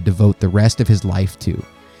that he could devote the rest of his life to.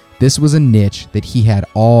 This was a niche that he had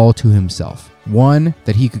all to himself, one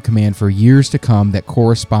that he could command for years to come that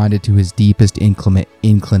corresponded to his deepest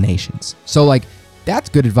inclinations. So, like, that's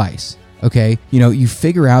good advice. Okay, you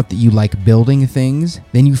figure out that you like building things,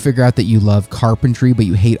 then you figure out that you love carpentry, but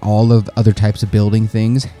you hate all of the other types of building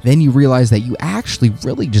things. Then you realize that you actually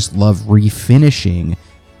really just love refinishing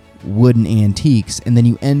wooden antiques, and then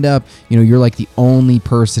you end up, you're like the only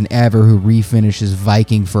person ever who refinishes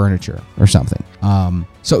Viking furniture or something.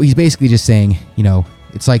 So he's basically just saying,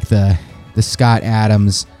 it's like the Scott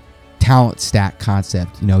Adams talent stack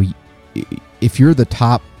concept. If you're the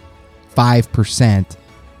top 5%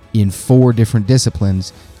 in 4 different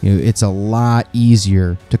disciplines, it's a lot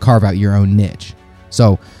easier to carve out your own niche.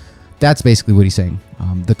 So that's basically what he's saying.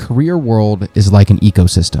 The career world is like an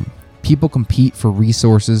ecosystem. People compete for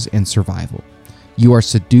resources and survival. You are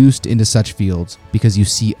seduced into such fields because you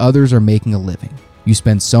see others are making a living. You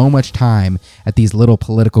spend so much time at these little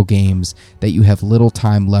political games that you have little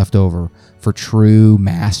time left over for true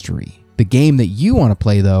mastery. The game that you want to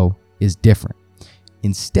play, though, is different.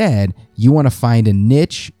 Instead, you want to find a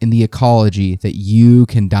niche in the ecology that you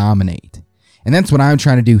can dominate. And that's what I'm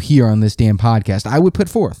trying to do here on this damn podcast. I would put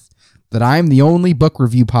forth that I'm the only book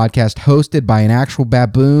review podcast hosted by an actual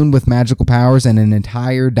baboon with magical powers and an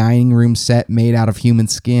entire dining room set made out of human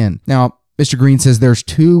skin. Now, Mr. Green says there's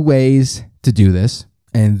 2 ways to do this,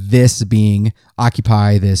 and this being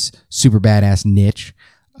occupy this super badass niche.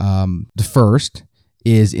 The first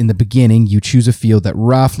is in the beginning, you choose a field that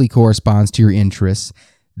roughly corresponds to your interests.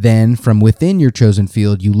 Then from within your chosen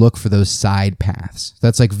field, you look for those side paths.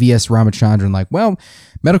 That's like V.S. Ramachandran, like, well,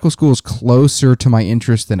 medical school is closer to my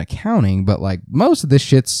interest than accounting, but like most of this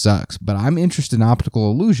shit sucks, but I'm interested in optical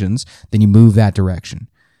illusions. Then you move that direction.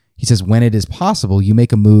 He says, when it is possible, you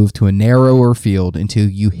make a move to a narrower field until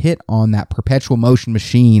you hit on that perpetual motion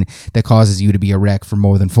machine that causes you to be a wreck for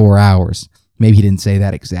more than 4 hours. Maybe he didn't say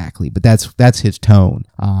that exactly, but that's his tone.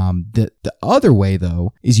 The other way,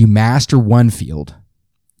 though, is you master one field.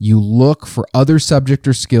 You look for other subject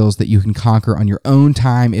or skills that you can conquer on your own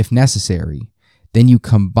time if necessary. Then you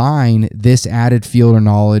combine this added field or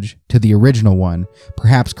knowledge to the original one,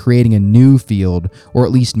 perhaps creating a new field or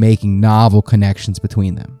at least making novel connections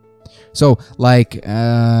between them. So, like,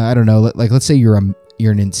 I don't know, like let's say you're an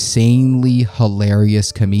insanely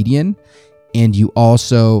hilarious comedian and you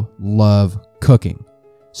also love cooking.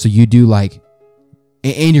 So you do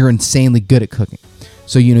and you're insanely good at cooking.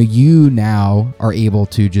 So, you now are able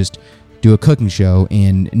to just do a cooking show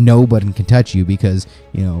and nobody can touch you because,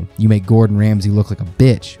 you make Gordon Ramsay look like a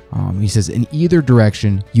bitch. He says, in either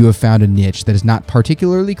direction, you have found a niche that is not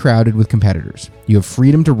particularly crowded with competitors. You have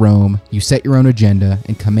freedom to roam, you set your own agenda,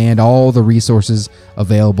 and command all the resources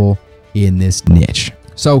available in this niche.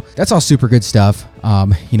 So that's all super good stuff.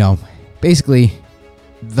 Basically,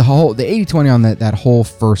 the 80-20 on that whole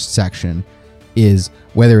first section is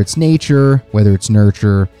whether it's nature, whether it's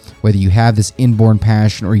nurture, whether you have this inborn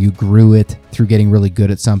passion or you grew it through getting really good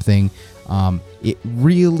at something, it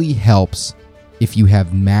really helps if you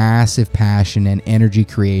have massive passion and energy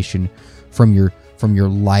creation from your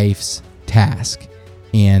life's task.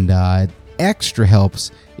 And extra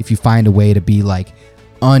helps if you find a way to be like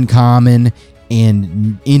uncommon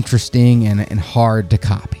and interesting and hard to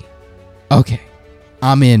copy. Okay.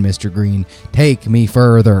 I'm in, Mr. Green. Take me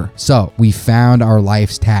further. So, we found our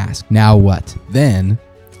life's task. Now what? Then,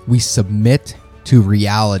 we submit to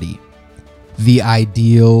reality. The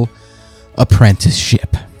ideal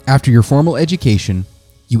apprenticeship. After your formal education,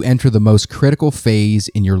 you enter the most critical phase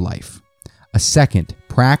in your life. A second,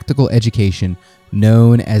 practical education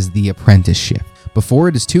known as the apprenticeship. Before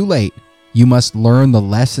it is too late, you must learn the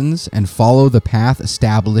lessons and follow the path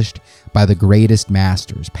established by the greatest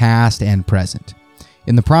masters, past and present.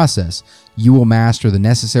 In the process, you will master the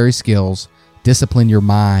necessary skills, discipline your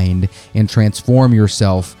mind, and transform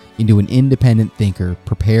yourself into an independent thinker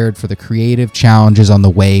prepared for the creative challenges on the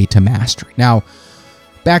way to mastery. Now,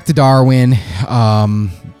 back to Darwin,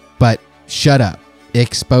 but shut up.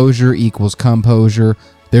 Exposure equals composure.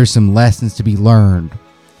 There's some lessons to be learned.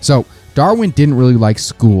 So, Darwin didn't really like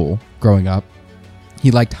school growing up. He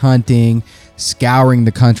liked hunting, scouring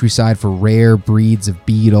the countryside for rare breeds of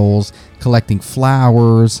beetles, collecting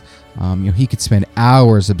flowers. He could spend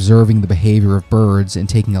hours observing the behavior of birds and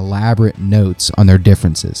taking elaborate notes on their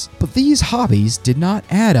differences. But these hobbies did not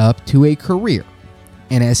add up to a career.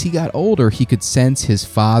 And as he got older, he could sense his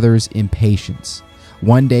father's impatience.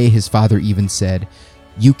 One day, his father even said,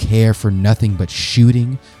 "You care for nothing but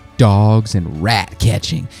shooting, dogs, and rat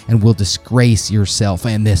catching, and will disgrace yourself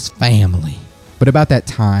and this family." But about that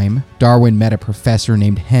time, Darwin met a professor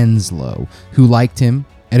named Henslow who liked him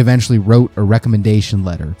and eventually wrote a recommendation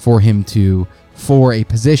letter for him for a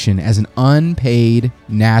position as an unpaid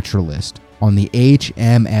naturalist on the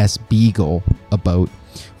HMS Beagle, a boat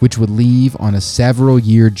which would leave on a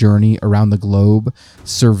several-year journey around the globe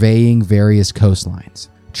surveying various coastlines.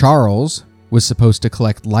 Charles was supposed to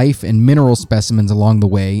collect life and mineral specimens along the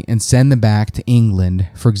way and send them back to England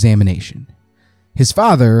for examination. His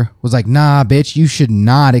father was like, nah, bitch, you should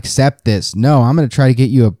not accept this. No, I'm going to try to get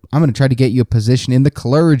you a position in the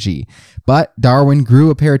clergy. But Darwin grew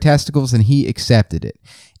a pair of testicles and he accepted it.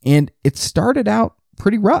 And it started out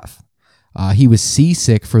pretty rough. He was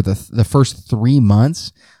seasick for the first 3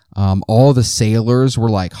 months. All the sailors were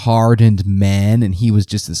like hardened men, and he was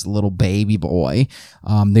just this little baby boy.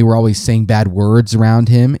 They were always saying bad words around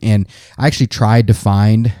him, and I actually tried to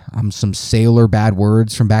find some sailor bad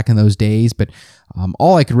words from back in those days, but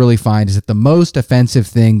all I could really find is that the most offensive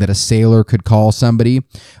thing that a sailor could call somebody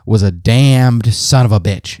was a damned son of a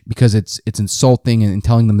bitch, because it's insulting and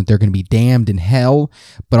telling them that they're going to be damned in hell,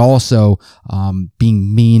 but also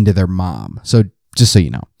being mean to their mom. So just so you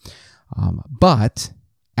know. But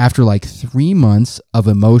after like 3 months of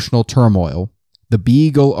emotional turmoil, the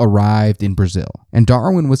Beagle arrived in Brazil, and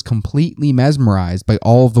Darwin was completely mesmerized by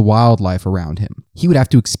all of the wildlife around him. He would have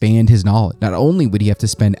to expand his knowledge. Not only would he have to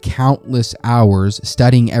spend countless hours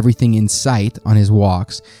studying everything in sight on his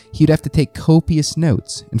walks, he'd have to take copious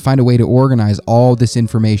notes and find a way to organize all this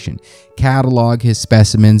information, catalog his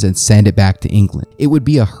specimens, and send it back to England. It would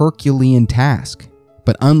be a Herculean task,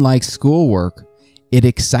 but unlike schoolwork, it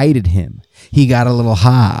excited him. He got a little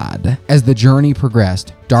hard. As the journey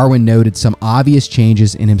progressed, Darwin noted some obvious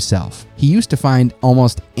changes in himself. He used to find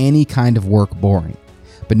almost any kind of work boring,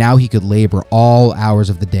 but now he could labor all hours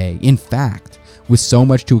of the day. In fact, with so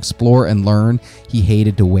much to explore and learn, he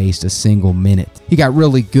hated to waste a single minute. He got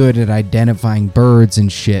really good at identifying birds and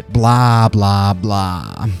shit, blah, blah,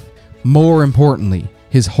 blah. More importantly,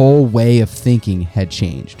 his whole way of thinking had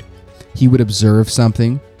changed. He would observe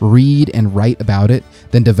something, read and write about it,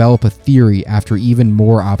 then develop a theory after even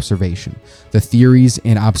more observation. The theories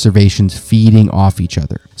and observations feeding off each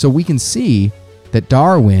other. So we can see that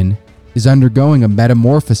Darwin is undergoing a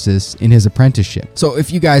metamorphosis in his apprenticeship. So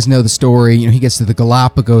if you guys know the story, he gets to the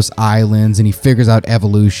Galapagos Islands and he figures out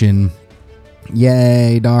evolution.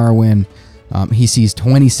 Yay, Darwin. He sees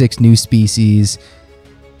 26 new species,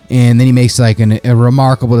 and then he makes like a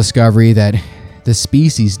remarkable discovery that the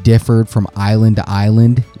species differed from island to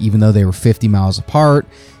island, even though they were 50 miles apart.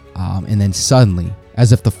 And then suddenly,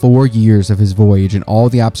 as if the 4 years of his voyage and all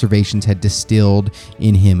the observations had distilled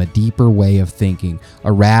in him a deeper way of thinking,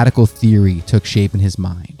 a radical theory took shape in his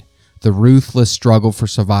mind. The ruthless struggle for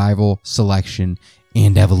survival, selection,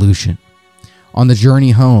 and evolution. On the journey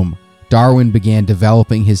home, Darwin began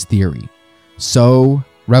developing his theory, so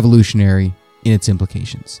revolutionary in its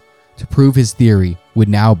implications. To prove his theory would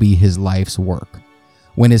now be his life's work.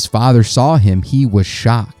 When his father saw him, he was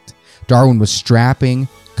shocked. Darwin was strapping,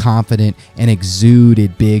 confident, and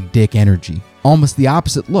exuded big dick energy. Almost the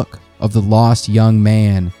opposite look of the lost young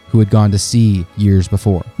man who had gone to sea years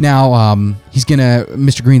before. Now,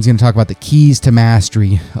 Mr. Green's gonna talk about the keys to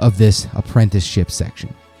mastery of this apprenticeship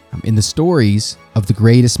section. In the stories of the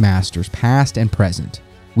greatest masters, past and present,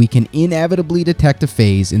 we can inevitably detect a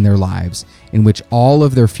phase in their lives in which all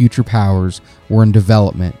of their future powers were in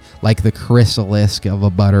development, like the chrysalis of a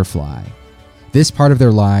butterfly. This part of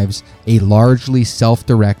their lives, a largely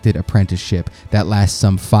self-directed apprenticeship that lasts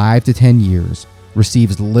some 5 to 10 years,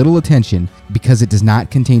 receives little attention because it does not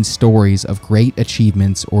contain stories of great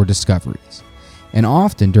achievements or discoveries. And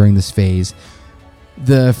often during this phase,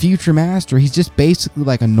 the future master, he's just basically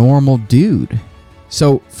like a normal dude.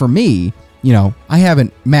 So for me, I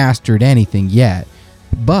haven't mastered anything yet,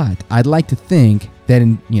 but I'd like to think that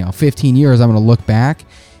in 15 years I'm going to look back,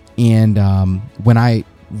 and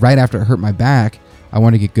right after I hurt my back, I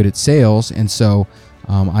want to get good at sales, and so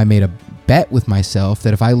I made a bet with myself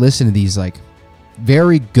that if I listen to these like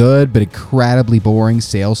very good but incredibly boring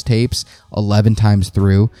sales tapes 11 times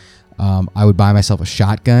through, I would buy myself a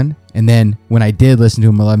shotgun. And then when I did listen to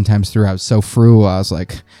them 11 times through, I was so frugal, I was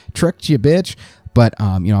like, tricked you, bitch. But,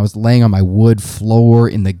 I was laying on my wood floor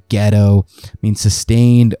in the ghetto,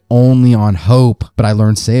 sustained only on hope, but I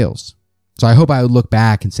learned sales. So I hope I would look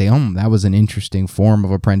back and say, that was an interesting form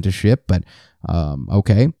of apprenticeship, but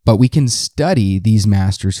okay. But we can study these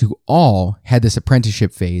masters who all had this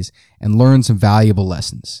apprenticeship phase and learn some valuable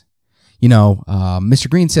lessons. Mr.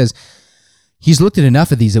 Green says he's looked at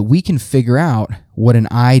enough of these that we can figure out what an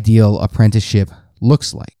ideal apprenticeship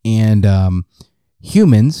looks like. And,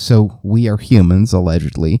 humans, so we are humans,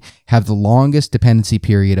 allegedly, have the longest dependency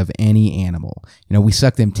period of any animal. We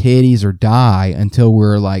suck them titties or die until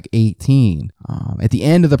we're like 18. At the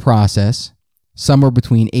end of the process, somewhere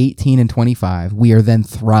between 18 and 25, we are then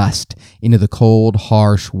thrust into the cold,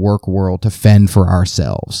 harsh work world to fend for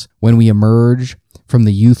ourselves. When we emerge from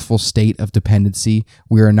the youthful state of dependency,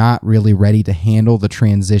 we are not really ready to handle the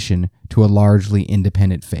transition to a largely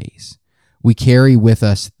independent phase. We carry with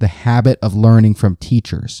us the habit of learning from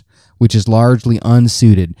teachers, which is largely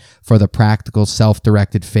unsuited for the practical,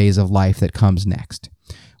 self-directed phase of life that comes next.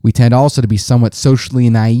 We tend also to be somewhat socially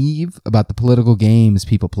naive about the political games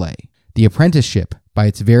people play. The apprenticeship, by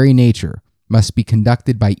its very nature, must be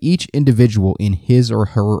conducted by each individual in his or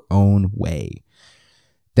her own way.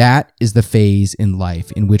 That is the phase in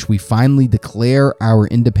life in which we finally declare our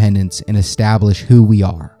independence and establish who we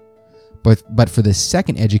are. But for the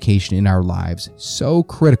second education in our lives, so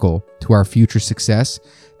critical to our future success,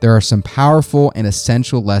 there are some powerful and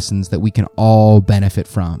essential lessons that we can all benefit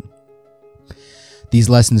from. These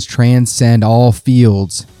lessons transcend all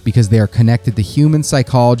fields because they are connected to human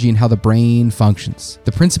psychology and how the brain functions.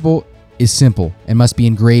 The principle is simple and must be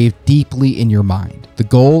engraved deeply in your mind. The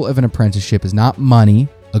goal of an apprenticeship is not money,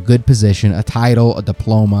 a good position, a title, a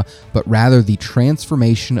diploma, but rather the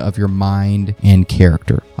transformation of your mind and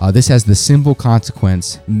character. This has the simple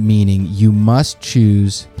consequence, meaning you must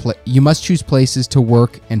choose places to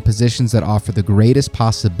work and positions that offer the greatest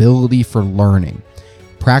possibility for learning.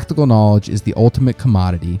 Practical knowledge is the ultimate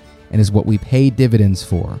commodity and is what we pay dividends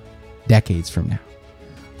for decades from now.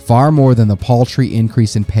 Far more than the paltry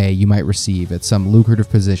increase in pay you might receive at some lucrative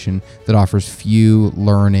position that offers few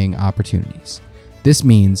learning opportunities. This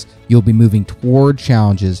means you'll be moving toward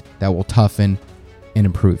challenges that will toughen and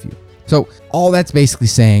improve you. So all that's basically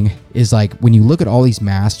saying is, like, when you look at all these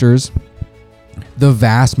masters,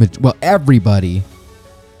 everybody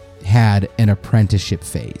had an apprenticeship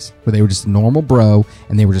phase where they were just a normal bro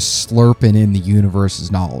and they were just slurping in the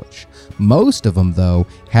universe's knowledge. Most of them, though,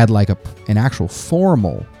 had like an actual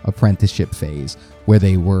formal apprenticeship phase where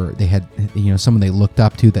they had someone they looked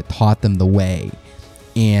up to that taught them the way.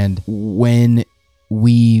 And when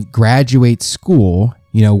we graduate school,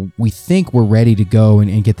 we think we're ready to go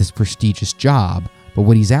and get this prestigious job. But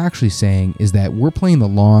what he's actually saying is that we're playing the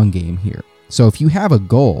long game here. So if you have a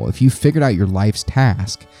goal, if you figured out your life's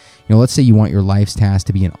task, let's say you want your life's task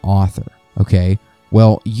to be an author, okay?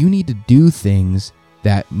 Well, you need to do things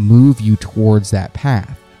that move you towards that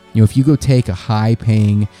path. If you go take a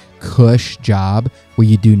high-paying cush job where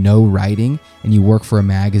you do no writing and you work for a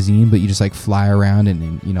magazine, but you just like fly around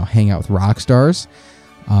and hang out with rock stars,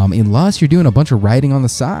 unless you're doing a bunch of writing on the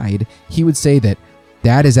side, he would say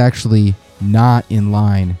that is actually not in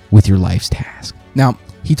line with your life's task. Now,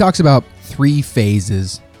 he talks about 3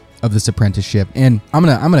 phases of this apprenticeship, and I'm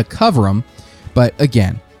gonna cover them, but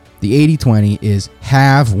again, the 80-20 is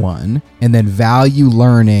have one and then value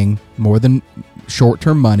learning more than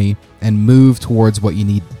short-term money and move towards what you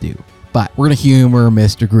need to do. But we're gonna humor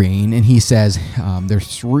Mr. Green, and he says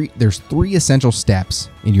there's three essential steps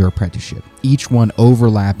in your apprenticeship, each one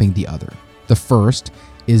overlapping the other. The first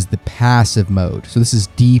is the passive mode. So this is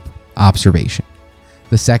deep observation.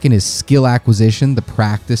 The second is skill acquisition, the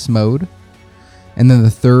practice mode. And then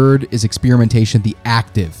the third is experimentation, the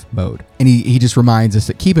active mode. And he just reminds us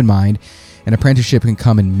that, keep in mind, an apprenticeship can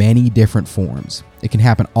come in many different forms. It can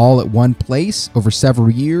happen all at one place over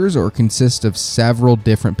several years, or consist of several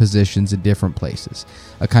different positions in different places.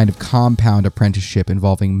 A kind of compound apprenticeship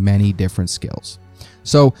involving many different skills.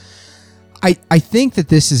 So I think that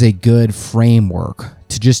this is a good framework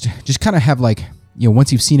to just kind of have, like,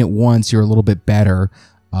 once you've seen it once, you're a little bit better.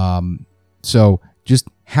 So just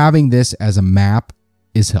having this as a map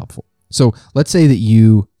is helpful. So let's say that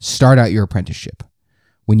you start out your apprenticeship.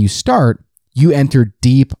 When you start, you enter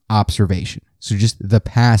deep observation. So just the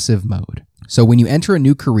passive mode. So when you enter a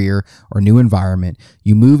new career or new environment,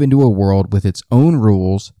 you move into a world with its own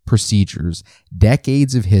rules, procedures,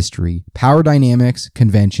 decades of history, power dynamics,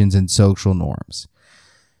 conventions, and social norms.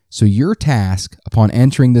 So your task upon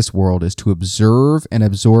entering this world is to observe and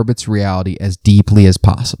absorb its reality as deeply as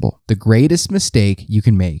possible. The greatest mistake you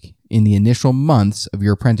can make in the initial months of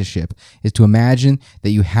your apprenticeship is to imagine that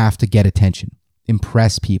you have to get attention,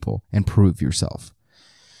 impress people, and prove yourself.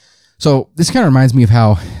 So this kind of reminds me of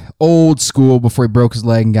how old school, before he broke his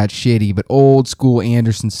leg and got shitty, but old school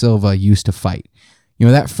Anderson Silva used to fight.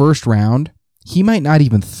 That first round, he might not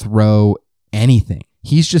even throw anything.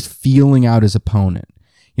 He's just feeling out his opponent.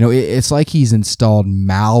 It's like he's installed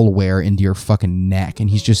malware into your fucking neck and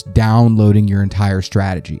he's just downloading your entire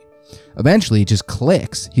strategy. Eventually, it just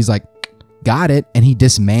clicks. He's like, got it, and he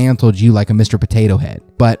dismantled you like a Mr. Potato Head.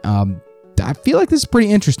 But I feel like this is pretty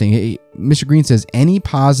interesting. Mr. Green says, any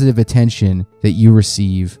positive attention that you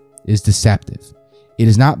receive is deceptive. It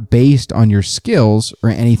is not based on your skills or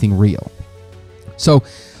anything real. So,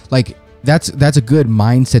 like, that's a good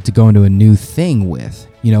mindset to go into a new thing with.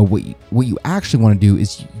 What you actually want to do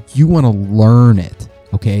is you want to learn it.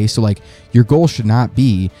 Okay, so like your goal should not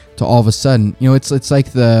be to all of a sudden, it's like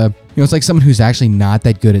it's like someone who's actually not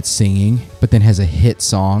that good at singing, but then has a hit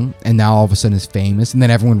song and now all of a sudden is famous, and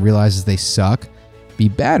then everyone realizes they suck. Be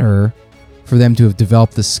better for them to have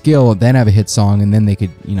developed the skill and then have a hit song, and then they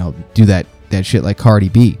could, do that shit like Cardi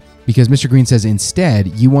B. Because Mr. Green says instead,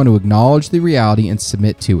 you want to acknowledge the reality and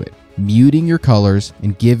submit to it, muting your colors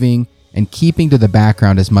and giving and keeping to the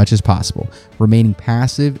background as much as possible, remaining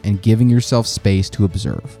passive and giving yourself space to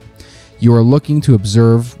observe. You are looking to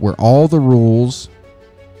observe all the rules.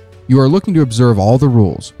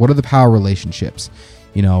 What are the power relationships?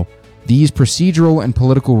 These procedural and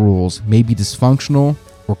political rules may be dysfunctional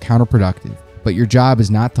or counterproductive, but your job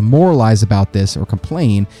is not to moralize about this or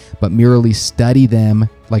complain, but merely study them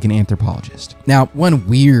like an anthropologist. Now, one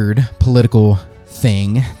weird political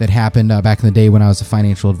thing that happened back in the day when I was a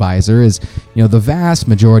financial advisor is, the vast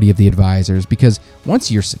majority of the advisors, because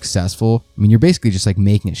once you're successful, you're basically just like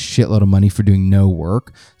making a shitload of money for doing no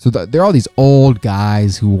work. So they're all these old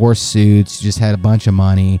guys who wore suits, just had a bunch of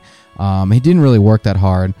money. It didn't really work that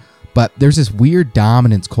hard, but there's this weird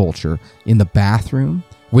dominance culture in the bathroom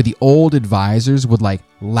where the old advisors would like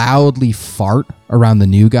loudly fart around the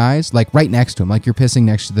new guys, like right next to them, like you're pissing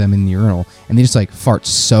next to them in the urinal, and they just like fart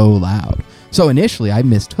so loud. So initially I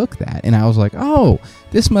mistook that and I was like, oh,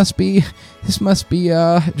 this must be just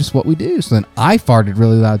what we do. So then I farted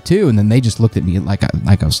really loud too, and then they just looked at me like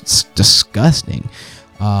I was disgusting.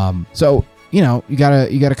 So you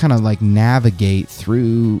gotta kind of like navigate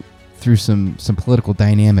through some political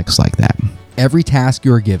dynamics like that. Every task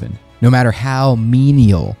you are given, no matter how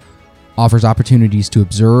menial, offers opportunities to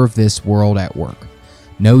observe this world at work.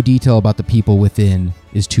 No detail about the people within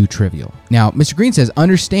is too trivial. Now, Mr. Green says,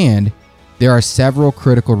 understand there are several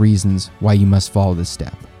critical reasons why you must follow this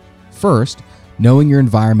step. First, knowing your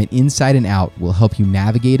environment inside and out will help you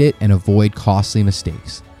navigate it and avoid costly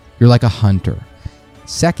mistakes. You're like a hunter.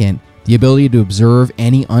 Second, the ability to observe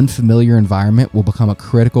any unfamiliar environment will become a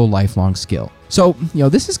critical lifelong skill. So,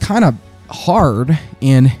 this is kind of hard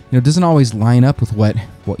and doesn't always line up with what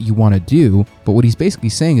you want to do, but what he's basically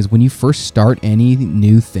saying is when you first start any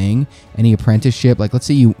new thing, any apprenticeship, like let's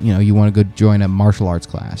say you want to go join a martial arts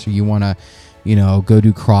class, or you want to go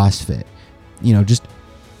do CrossFit, just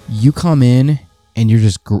you come in and you're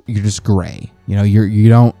just gray. You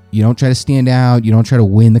don't try to stand out, you don't try to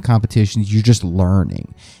win the competitions, you're just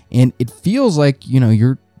learning, and it feels like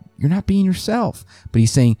you're not being yourself. But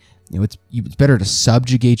he's saying it's better to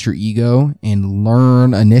subjugate your ego and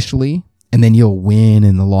learn initially, and then you'll win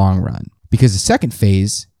in the long run. Because the second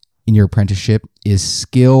phase in your apprenticeship is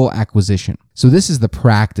skill acquisition. So this is the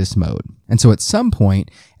practice mode. And so at some point,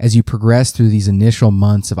 as you progress through these initial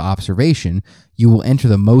months of observation, you will enter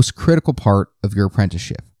the most critical part of your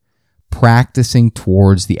apprenticeship, practicing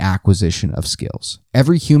towards the acquisition of skills.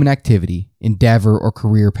 Every human activity, endeavor, or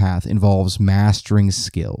career path involves mastering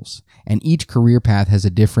skills, and each career path has a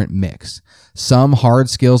different mix. Some hard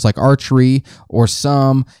skills like archery, or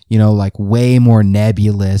some, like way more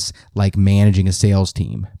nebulous, like managing a sales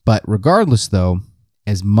team. But regardless though,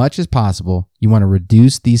 as much as possible, you want to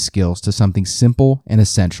reduce these skills to something simple and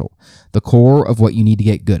essential, the core of what you need to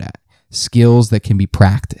get good at, skills that can be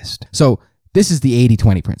practiced. So this is the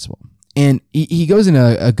 80-20 principle. And he goes in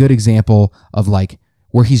a good example of like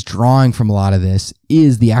where he's drawing from a lot of this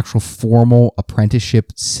is the actual formal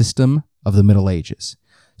apprenticeship system of the Middle Ages.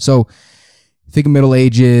 So think of Middle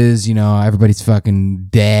Ages, everybody's fucking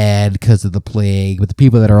dead because of the plague, but the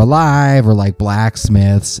people that are alive are like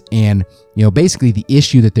blacksmiths. And, basically the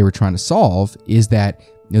issue that they were trying to solve is that,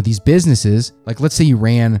 these businesses, like let's say you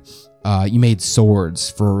made swords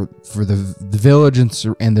for the village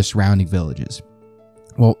and the surrounding villages.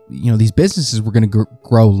 Well, these businesses were going to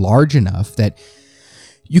grow large enough that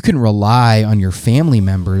you can rely on your family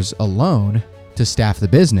members alone to staff the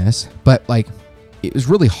business. But like, it was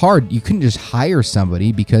really hard. You couldn't just hire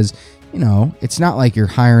somebody because, it's not like you're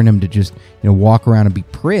hiring them to just, walk around and be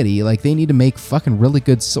pretty. Like they need to make fucking really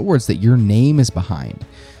good swords that your name is behind.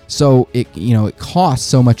 So it costs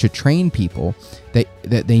so much to train people that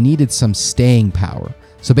they needed some staying power.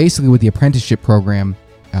 So basically what the apprenticeship program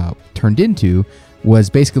turned into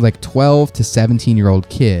was basically like 12 to 17-year-old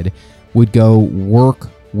kid would go work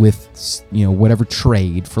with, whatever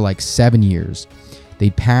trade for like 7 years.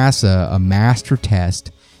 They'd pass a master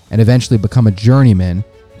test and eventually become a journeyman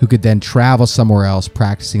who could then travel somewhere else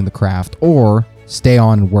practicing the craft or stay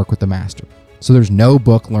on and work with the master. So there's no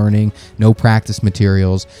book learning, no practice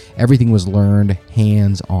materials. Everything was learned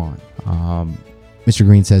hands-on. Mr.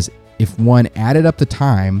 Green says, if one added up the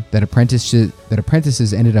time that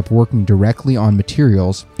apprentices ended up working directly on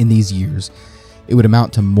materials in these years, it would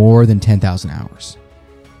amount to more than 10,000 hours.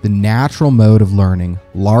 the natural mode of learning,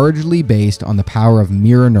 largely based on the power of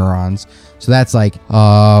mirror neurons. So that's like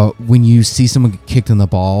when you see someone get kicked in the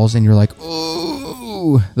balls and you're like,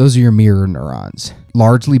 ooh, those are your mirror neurons.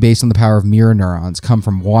 Largely based on the power of mirror neurons, come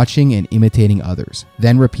from watching and imitating others,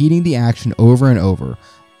 then repeating the action over and over.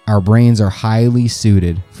 Our brains are highly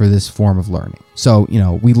suited for this form of learning. So,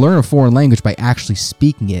 we learn a foreign language by actually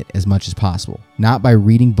speaking it as much as possible, not by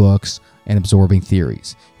reading books and absorbing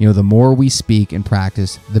theories. The more we speak and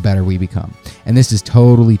practice, the better we become. And this is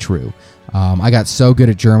totally true. I got so good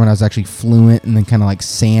at German, I was actually fluent and then kind of like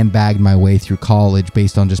sandbagged my way through college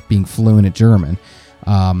based on just being fluent at German.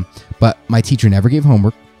 But my teacher never gave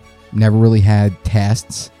homework, never really had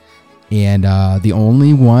tests. And the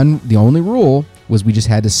only rule was we just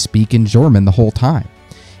had to speak in German the whole time.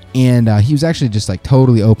 And he was actually just like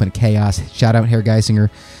totally open to chaos. Shout out Herr Geisinger.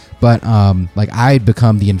 But I'd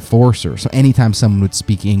become the enforcer. So anytime someone would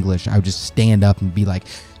speak English, I would just stand up and be like,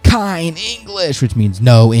 kein English, which means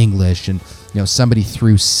no English. And somebody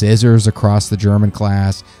threw scissors across the German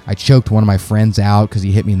class. I choked one of my friends out because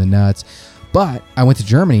he hit me in the nuts. But I went to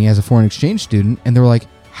Germany as a foreign exchange student, and they were like,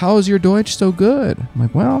 how is your Deutsch so good? I'm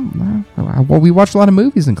like, well, we watched a lot of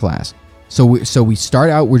movies in class. So we start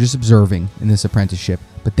out, we're just observing in this apprenticeship,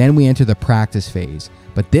 but then we enter the practice phase.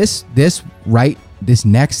 But this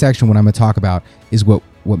next section, what I'm going to talk about, is what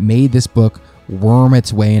made this book worm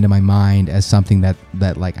its way into my mind as something that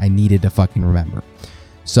I needed to fucking remember.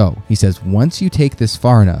 So he says, once you take this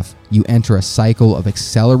far enough, you enter a cycle of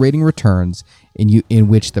accelerating returns in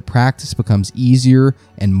which the practice becomes easier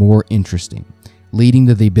and more interesting, leading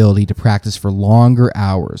to the ability to practice for longer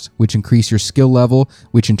hours, which increase your skill level,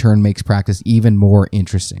 which in turn makes practice even more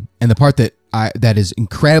interesting. And the part that is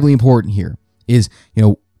incredibly important here is,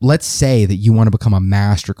 let's say that you want to become a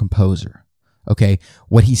master composer. Okay,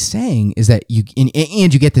 what he's saying is that you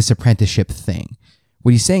get this apprenticeship thing.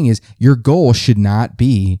 What he's saying is your goal should not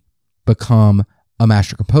be become a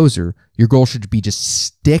master composer. Your goal should be just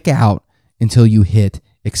stick out until you hit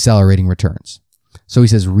accelerating returns. So he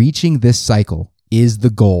says reaching this cycle is the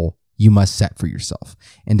goal you must set for yourself.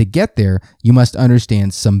 And to get there, you must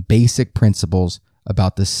understand some basic principles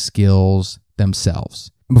about the skills themselves.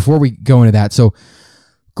 Before we go into that, so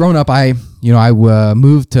growing up, I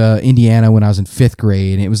moved to Indiana when I was in 5th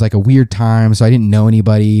grade, and it was like a weird time, so I didn't know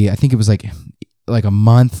anybody. I think it was like a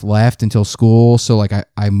month left until school, so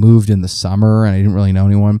I moved in the summer, and I didn't really know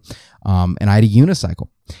anyone, and I had a unicycle.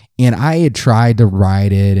 And I had tried to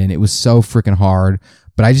ride it, and it was so freaking hard,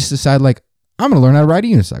 but I just decided, I'm going to learn how to ride a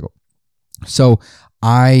unicycle. So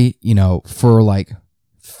I, for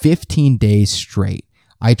 15 days straight,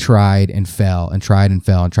 I tried and fell and tried and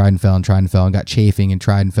fell and tried and fell and tried and fell and got chafing and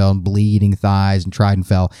tried and fell and bleeding thighs and tried and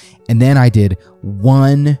fell. And then I did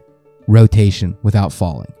one rotation without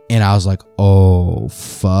falling. And I was like, oh,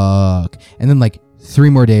 fuck. And then 3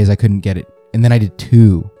 more days, I couldn't get it. And then I did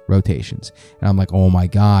 2 rotations. And I'm like, oh my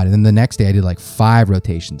God. And then the next day I did 5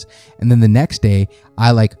 rotations. And then the next day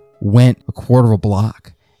I went a quarter of a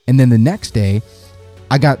block. And then the next day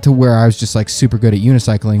I got to where I was just super good at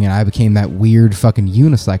unicycling, and I became that weird fucking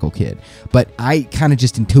unicycle kid. But I kind of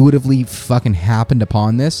just intuitively fucking happened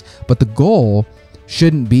upon this. But the goal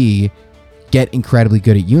shouldn't be get incredibly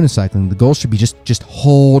good at unicycling. The goal should be just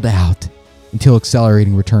hold out until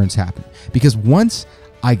accelerating returns happen. Because once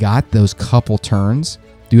I got those couple turns,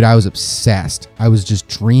 dude, I was obsessed. I was just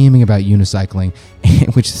dreaming about unicycling,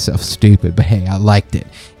 which is so stupid, but hey, I liked it.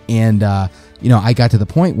 And, I got to the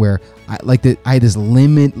point where I had this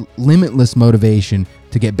limitless motivation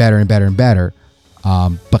to get better and better and better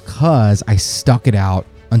because I stuck it out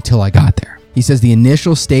until I got there. He says the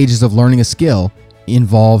initial stages of learning a skill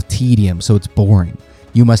involve tedium, so it's boring.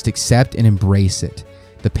 You must accept and embrace it.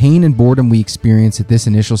 The pain and boredom we experience at this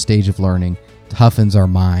initial stage of learning toughens our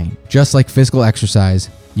mind. Just like physical exercise,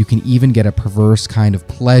 you can even get a perverse kind of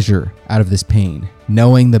pleasure out of this pain,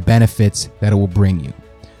 knowing the benefits that it will bring you.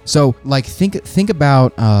 So think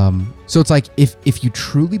about, so it's if you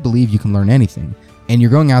truly believe you can learn anything and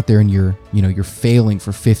you're going out there and you're failing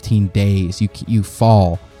for 15 days, you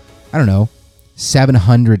fall,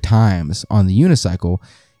 700 times on the unicycle,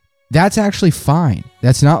 that's actually fine.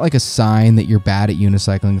 That's not a sign that you're bad at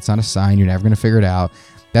unicycling. It's not a sign you're never going to figure it out.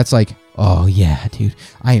 That's oh yeah, dude,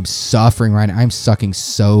 I am suffering right now. I'm sucking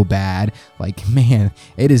so bad. Man,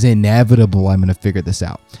 it is inevitable I'm going to figure this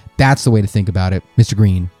out. That's the way to think about it, Mr.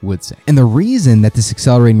 Green would say. And the reason that this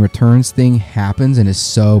accelerating returns thing happens and is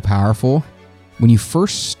so powerful, when you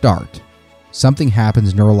first start, something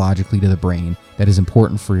happens neurologically to the brain that is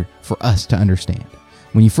important for us to understand.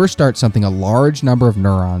 When you first start something, a large number of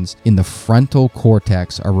neurons in the frontal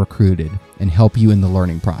cortex are recruited and help you in the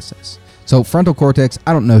learning process. So frontal cortex,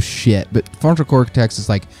 I don't know shit, but frontal cortex is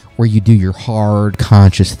like where you do your hard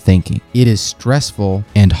conscious thinking. It is stressful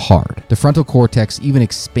and hard. The frontal cortex even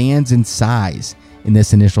expands in size in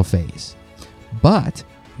this initial phase. But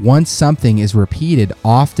once something is repeated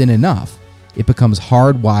often enough, it becomes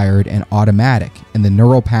hardwired and automatic, and the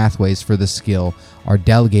neural pathways for the skill are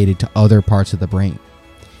delegated to other parts of the brain.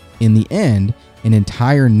 In the end, an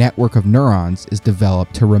entire network of neurons is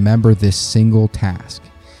developed to remember this single task.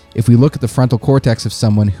 If we look at the frontal cortex of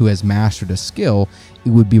someone who has mastered a skill, it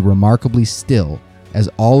would be remarkably still, as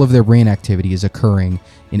all of their brain activity is occurring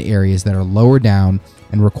in areas that are lower down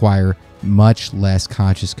and require much less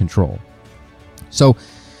conscious control. So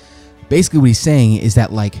basically what he's saying is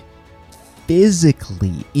that, like,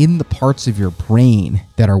 physically in the parts of your brain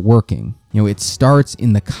that are working, it starts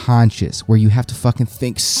in the conscious, where you have to fucking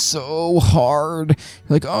think so hard. You're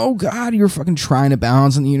like, oh God, you're fucking trying to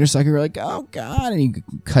balance on the unicycle. You're like, oh God, and you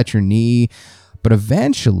cut your knee. But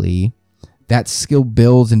eventually that skill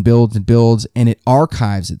builds and builds and builds, and it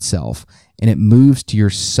archives itself, and it moves to your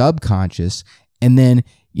subconscious. And then,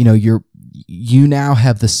 you now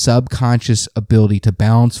have the subconscious ability to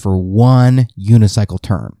balance for one unicycle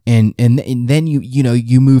turn. And then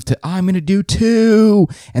you move to, I'm going to do 2.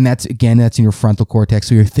 And that's in your frontal cortex.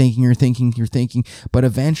 So you're thinking. But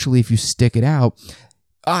eventually, if you stick it out,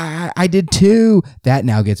 I did 2. That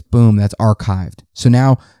now gets, boom, that's archived. So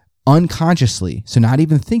now unconsciously, so not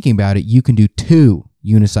even thinking about it, you can do 2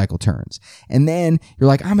 unicycle turns. And then you're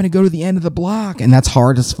like, I'm going to go to the end of the block. And that's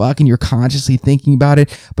hard as fuck. And you're consciously thinking about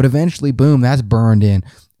it. But eventually, boom, that's burned in.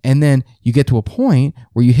 And then you get to a point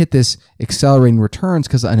where you hit this accelerating returns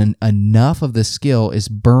because enough of the skill is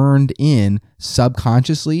burned in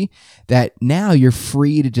subconsciously that now you're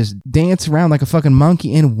free to just dance around like a fucking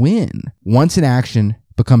monkey and win. Once an action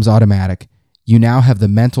becomes automatic, you now have the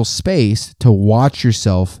mental space to watch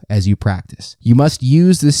yourself as you practice. You must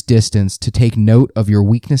use this distance to take note of your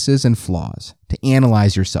weaknesses and flaws, to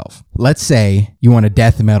analyze yourself. Let's say you want a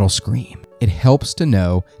death metal scream. It helps to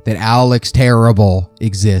know that Alex Terrible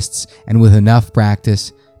exists, and with enough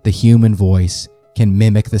practice, the human voice can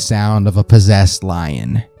mimic the sound of a possessed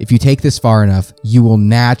lion. If you take this far enough, you will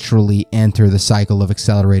naturally enter the cycle of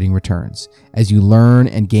accelerating returns. As you learn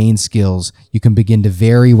and gain skills, you can begin to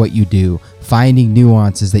vary what you do, finding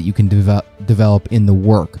nuances that you can develop in the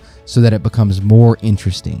work so that it becomes more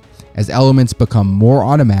interesting. As elements become more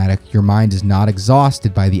automatic, your mind is not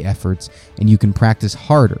exhausted by the efforts, and you can practice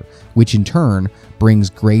harder, which in turn brings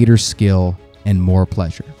greater skill and more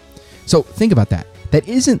pleasure. So think about that.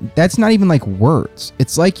 That's not even like words.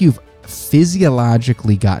 It's like you've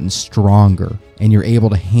physiologically gotten stronger and you're able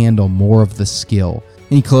to handle more of the skill.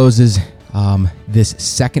 And he closes this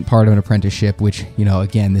second part of an apprenticeship, which,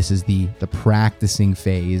 again, this is the practicing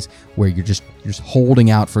phase where you're just holding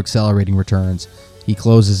out for accelerating returns. He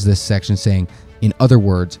closes this section saying, in other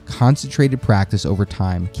words, concentrated practice over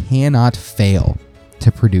time cannot fail to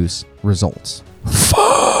produce results.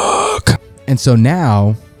 Fuck! And so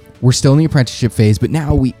now we're still in the apprenticeship phase, but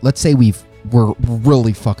now let's say we're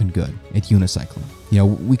really fucking good at unicycling.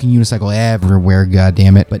 We can unicycle everywhere,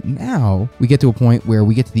 goddammit. But now we get to a point where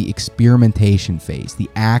we get to the experimentation phase, the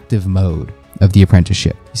active mode of the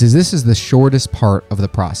apprenticeship. He says this is the shortest part of the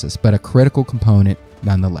process, but a critical component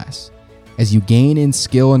nonetheless. As you gain in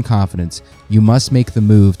skill and confidence, you must make the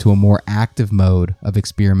move to a more active mode of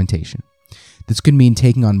experimentation. This could mean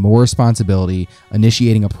taking on more responsibility,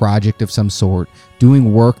 initiating a project of some sort,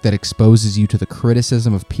 doing work that exposes you to the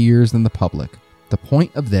criticism of peers and the public. The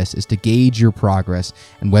point of this is to gauge your progress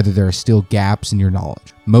and whether there are still gaps in your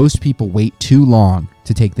knowledge. Most people wait too long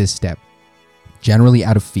to take this step, generally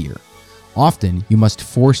out of fear. Often, you must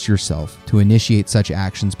force yourself to initiate such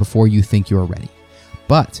actions before you think you are ready.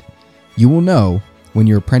 But you will know when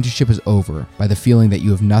your apprenticeship is over by the feeling that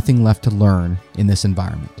you have nothing left to learn in this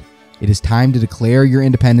environment. It is time to declare your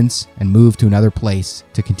independence and move to another place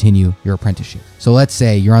to continue your apprenticeship. So let's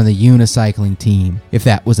say you're on the unicycling team, if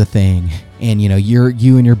that was a thing, and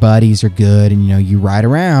you and your buddies are good, and you ride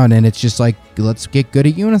around, and it's just like, let's get good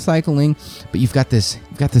at unicycling. But you've got this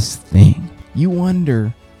thing. You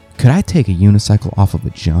wonder, could I take a unicycle off of a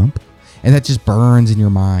jump? And that just burns in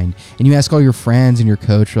your mind. And you ask all your friends and your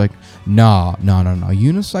coach, you're like, no.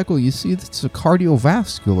 Unicycle, you see, it's a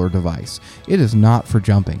cardiovascular device. It is not for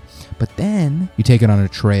jumping. But then you take it on a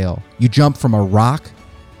trail. You jump from a rock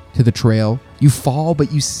to the trail. You fall,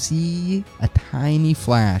 but you see a tiny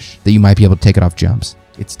flash that you might be able to take it off jumps.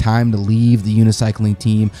 It's time to leave the unicycling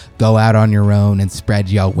team, go out on your own, and spread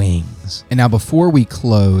your wings. And now before we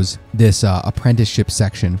close this apprenticeship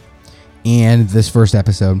section and this first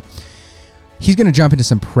episode, he's going to jump into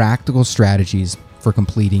some practical strategies for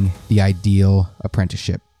completing the ideal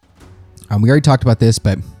apprenticeship. We already talked about this,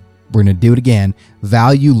 but we're going to do it again.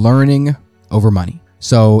 Value learning over money.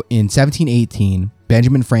 So in 1718,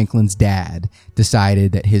 Benjamin Franklin's dad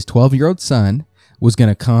decided that his 12-year-old son was going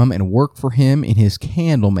to come and work for him in his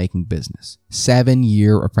candle making business.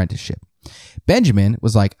 7-year apprenticeship. Benjamin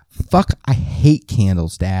was like, fuck, I hate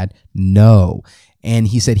candles, Dad. No. And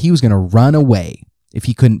he said he was going to run away if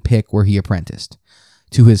he couldn't pick where he apprenticed.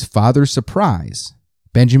 To his father's surprise,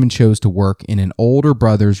 Benjamin chose to work in an older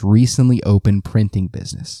brother's recently opened printing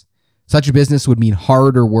business. Such a business would mean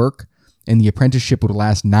harder work, and the apprenticeship would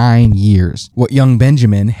last 9 years. What young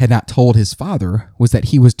Benjamin had not told his father was that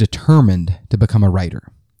he was determined to become a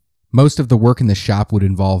writer. Most of the work in the shop would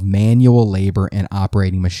involve manual labor and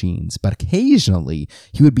operating machines, but occasionally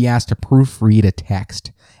he would be asked to proofread a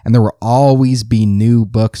text, and there would always be new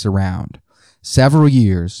books around. Several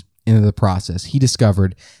years into the process, he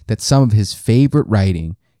discovered that some of his favorite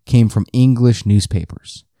writing came from English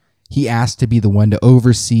newspapers. He asked to be the one to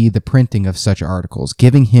oversee the printing of such articles,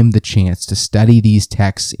 giving him the chance to study these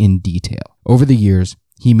texts in detail. Over the years,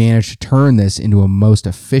 he managed to turn this into a most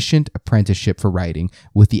efficient apprenticeship for writing,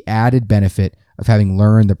 with the added benefit of having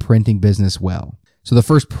learned the printing business well. So the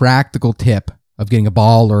first practical tip of getting a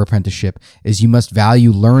baller apprenticeship is you must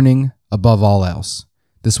value learning above all else.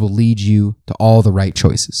 This will lead you to all the right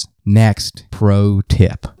choices. Next, pro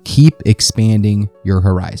tip. Keep expanding your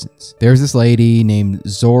horizons. There's this lady named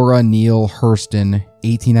Zora Neale Hurston,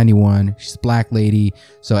 1891. She's a black lady,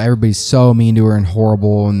 so everybody's so mean to her and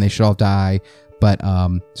horrible, and they should all die. But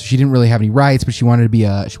so she didn't really have any rights, but she wanted to be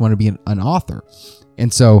an author.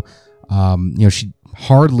 And so she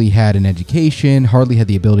hardly had an education, hardly had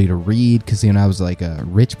the ability to read, because that was like a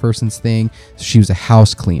rich person's thing. So she was a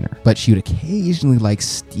house cleaner, but she would occasionally like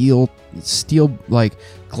steal like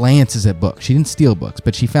glances at books. She didn't steal books,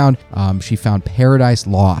 but she found Paradise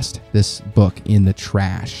Lost, this book, in the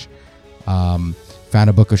trash. Found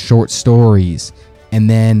a book of short stories, and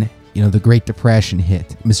then the Great Depression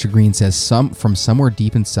hit. Mr. Green says from somewhere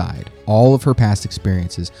deep inside all of her past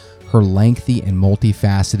experiences, her lengthy and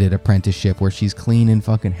multifaceted apprenticeship where she's cleaning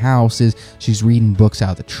fucking houses, she's reading books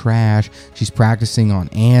out of the trash, she's practicing on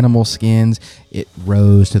animal skins, it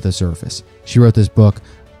rose to the surface. She wrote this book,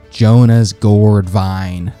 Jonah's Gourd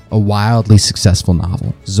Vine, a wildly successful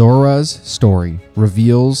novel. Zora's story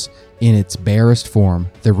reveals in its barest form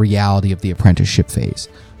the reality of the apprenticeship phase.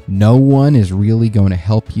 No one is really going to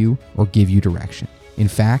help you or give you direction. In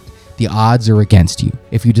fact, the odds are against you.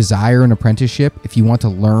 If you desire an apprenticeship, if you want to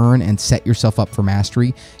learn and set yourself up for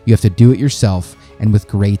mastery, you have to do it yourself and with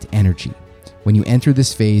great energy. When you enter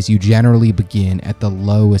this phase, you generally begin at the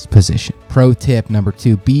lowest position. Pro tip number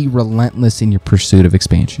 2, be relentless in your pursuit of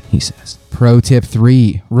expansion, he says. Pro tip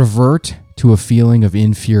 3, revert to a feeling of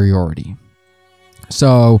inferiority.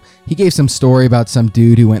 So he gave some story about some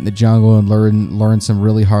dude who went in the jungle and learned some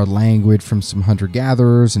really hard language from some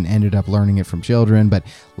hunter-gatherers and ended up learning it from children, but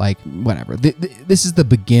like whatever. This is the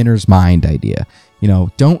beginner's mind idea.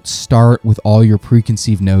 Don't start with all your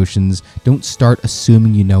preconceived notions. Don't start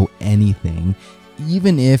assuming you know anything.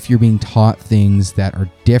 Even if you're being taught things that are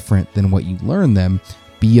different than what you learned them,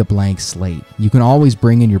 be a blank slate. You can always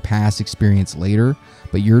bring in your past experience later,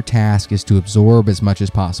 but your task is to absorb as much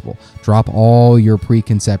as possible. Drop all your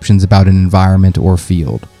preconceptions about an environment or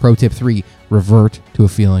field. Pro tip 3, revert to a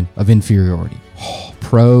feeling of inferiority.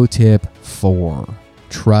 Pro tip 4,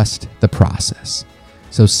 trust the process.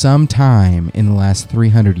 So sometime in the last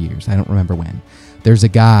 300 years, I don't remember when, there's a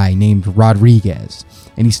guy named Rodriguez,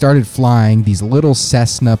 and he started flying these little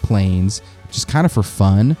Cessna planes, just kind of for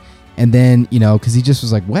fun. And then, because he just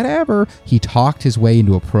was like, whatever, he talked his way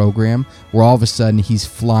into a program where all of a sudden he's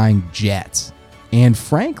flying jets. And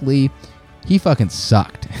frankly, he fucking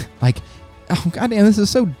sucked. Like, oh, goddamn, this is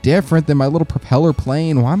so different than my little propeller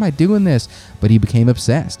plane. Why am I doing this? But he became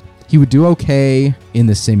obsessed. He would do okay in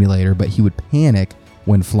the simulator, but he would panic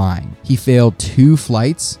when flying. He failed 2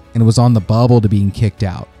 flights and was on the bubble to being kicked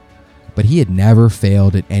out. But he had never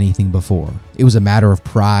failed at anything before. It was a matter of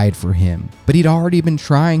pride for him, but he'd already been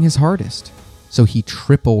trying his hardest. So he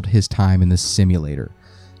tripled his time in the simulator.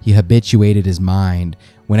 He habituated his mind.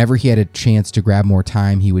 Whenever he had a chance to grab more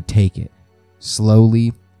time, he would take it.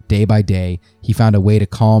 Slowly, day by day, he found a way to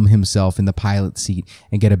calm himself in the pilot seat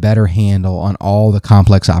and get a better handle on all the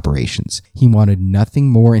complex operations. He wanted nothing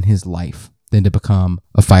more in his life than to become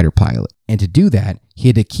a fighter pilot. And to do that, he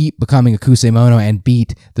had to keep becoming a Kusemono and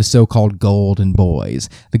beat the so-called Golden Boys,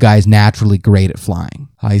 the guys naturally great at flying.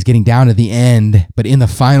 He's getting down to the end, but in the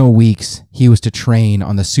final weeks, he was to train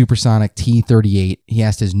on the supersonic T-38. He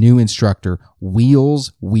asked his new instructor,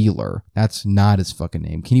 Wheels Wheeler, that's not his fucking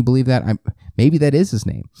name. Can you believe that? Maybe that is his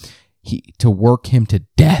name. To work him to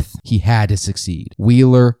death. He had to succeed.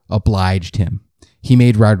 Wheeler obliged him. He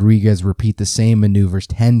made Rodriguez repeat the same maneuvers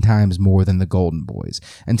 10 times more than the Golden Boys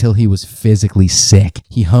until he was physically sick.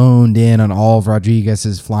 He honed in on all of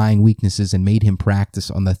Rodriguez's flying weaknesses and made him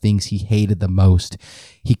practice on the things he hated the most.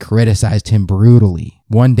 He criticized him brutally.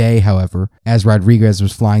 One day, however, as Rodriguez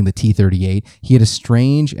was flying the T-38, he had a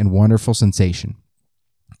strange and wonderful sensation.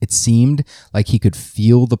 It seemed like he could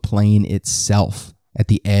feel the plane itself at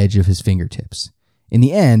the edge of his fingertips. In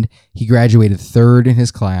the end, he graduated third in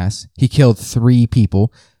his class. He killed 3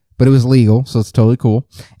 people, but it was legal, so it's totally cool.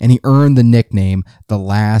 And he earned the nickname, the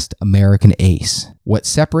Last American Ace. What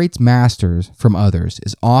separates masters from others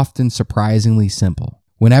is often surprisingly simple.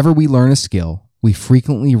 Whenever we learn a skill, we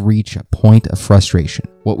frequently reach a point of frustration.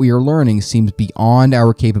 What we are learning seems beyond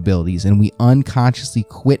our capabilities, and we unconsciously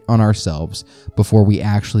quit on ourselves before we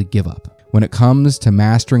actually give up. When it comes to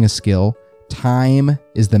mastering a skill, time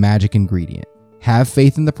is the magic ingredient. Have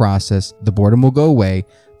faith in the process, the boredom will go away,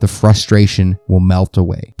 the frustration will melt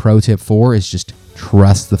away. Pro tip 4 is just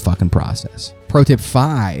trust the fucking process. Pro tip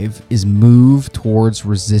 5 is move towards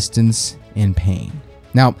resistance and pain.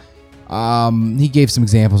 Now, he gave some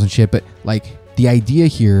examples and shit, but like the idea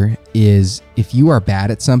here is if you are bad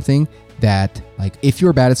at something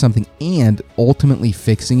and ultimately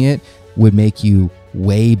fixing it would make you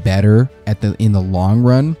way better in the long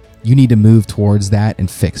run, you need to move towards that and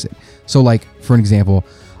fix it. So like, for an example,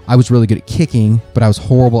 I was really good at kicking, but I was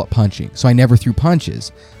horrible at punching. So I never threw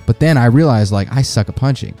punches. But then I realized like I suck at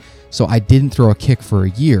punching. So I didn't throw a kick for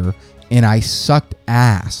a year and I sucked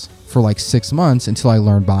ass for like 6 months until I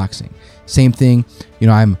learned boxing. Same thing,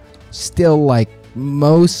 I'm still like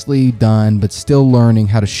mostly done, but still learning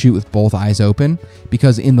how to shoot with both eyes open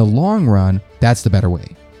because in the long run, that's the better way.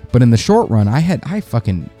 But in the short run, I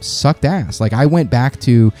fucking sucked ass. Like I went back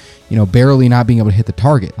to, barely not being able to hit the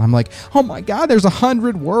target. I'm like, oh my God, there's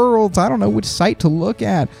 100 worlds. I don't know which site to look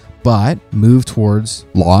at. But move towards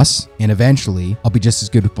loss, and eventually I'll be just as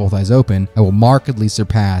good with both eyes open. I will markedly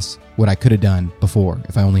surpass what I could have done before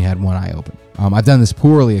if I only had one eye open. I've done this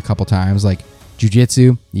poorly a couple times, like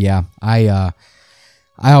jiu-jitsu. Yeah, I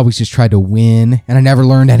always just tried to win, and I never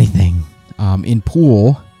learned anything. In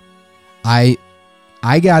pool, I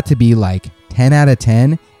got to be like 10 out of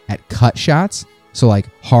 10 at cut shots, so like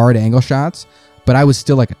hard angle shots, but I was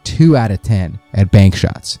still like a 2 out of 10 at bank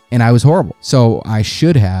shots, and I was horrible. So I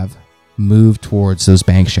should have moved towards those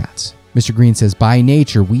bank shots. Mr. Green says, by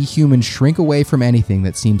nature, we humans shrink away from anything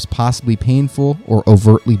that seems possibly painful or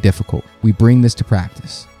overtly difficult. We bring this to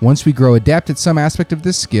practice. Once we grow adept at some aspect of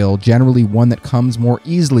this skill, generally one that comes more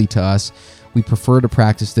easily to us, we prefer to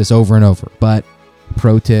practice this over and over. But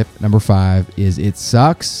pro tip number 5 is it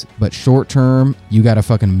sucks, but short term, you got to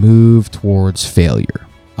fucking move towards failure.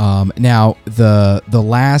 Now, the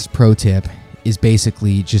last pro tip is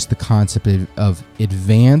basically just the concept of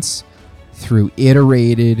advance through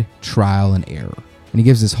iterated trial and error. And he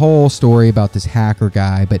gives this whole story about this hacker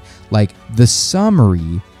guy, but like the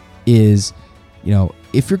summary is,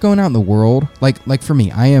 if you're going out in the world, like for me,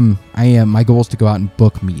 I am my goal is to go out and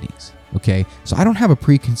book meetings. Okay. So I don't have a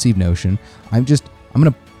preconceived notion. I'm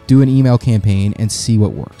going to do an email campaign and see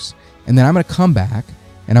what works. And then I'm going to come back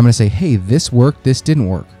and I'm going to say, hey, this worked, this didn't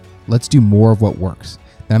work. Let's do more of what works.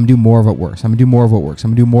 Then I'm going to do more of what works. I'm going to do more of what works.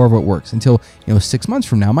 I'm going to do more of what works until, 6 months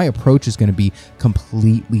from now, my approach is going to be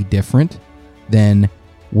completely different than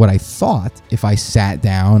what I thought if I sat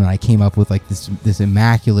down and I came up with like this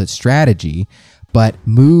immaculate strategy, but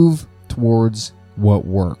move towards what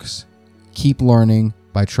works. Keep learning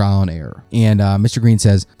by trial and error. And Mr. Green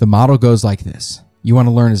says, the model goes like this. You want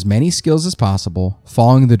to learn as many skills as possible,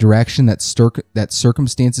 following the direction that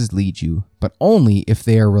circumstances lead you, but only if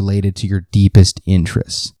they are related to your deepest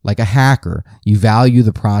interests. Like a hacker, you value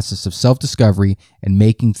the process of self-discovery and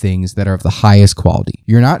making things that are of the highest quality.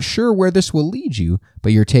 You're not sure where this will lead you,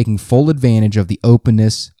 but you're taking full advantage of the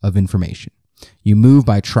openness of information. You move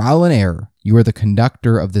by trial and error. You are the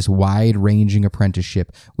conductor of this wide-ranging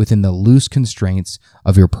apprenticeship within the loose constraints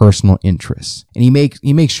of your personal interests. And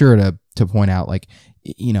he makes sure to point out, like,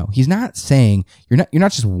 he's not saying you're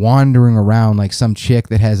not just wandering around like some chick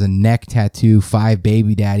that has a neck tattoo, 5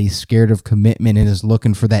 baby daddies, scared of commitment, and is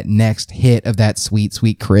looking for that next hit of that sweet,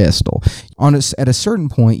 sweet crystal. At a certain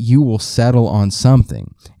point, you will settle on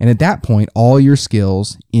something. And at that point, all your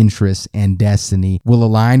skills, interests, and destiny will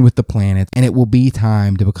align with the planet, and it will be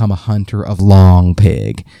time to become a hunter of long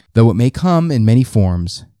pig. Though it may come in many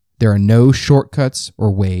forms, there are no shortcuts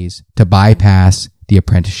or ways to bypass the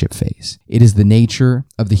apprenticeship phase. It is the nature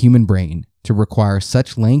of the human brain to require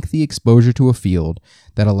such lengthy exposure to a field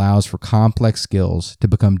that allows for complex skills to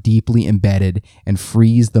become deeply embedded and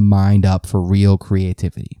frees the mind up for real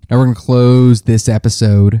creativity. Now we're going to close this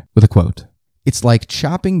episode with a quote. It's like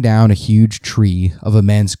chopping down a huge tree of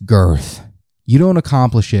immense girth. You don't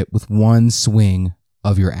accomplish it with one swing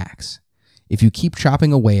of your axe. If you keep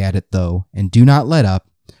chopping away at it though, and do not let up,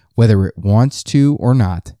 whether it wants to or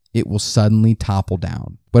not, it will suddenly topple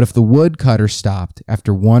down. But if the woodcutter stopped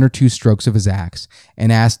after 1 or 2 strokes of his axe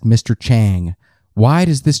and asked Mr. Chang, "Why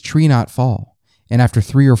does this tree not fall?" and after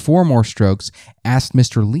 3 or 4 more strokes asked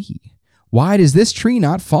Mr. Lee, "Why does this tree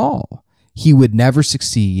not fall?" he would never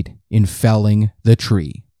succeed in felling the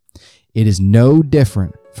tree. It is no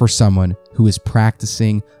different for someone who is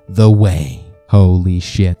practicing the way. Holy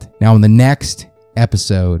shit. Now in the next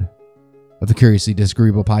episode of the Curiously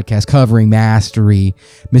Disagreeable podcast covering mastery,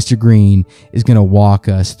 Mr. Green is going to walk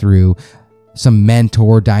us through some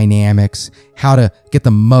mentor dynamics, how to get the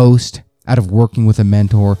most out of working with a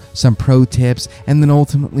mentor, some pro tips, and then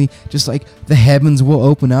ultimately just like the heavens will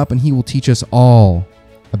open up and he will teach us all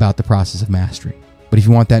about the process of mastery. But if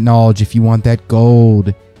you want that knowledge, if you want that gold,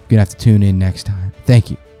 you're going to have to tune in next time. Thank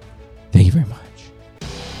you. Thank you very much.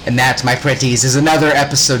 And that, my pretties, is another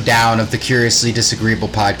episode down of the Curiously Disagreeable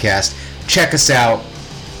podcast. Check us out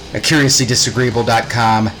at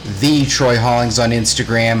CuriouslyDisagreeable.com, the Troy Hollings on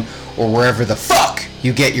Instagram, or wherever the fuck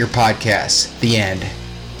you get your podcasts. The end.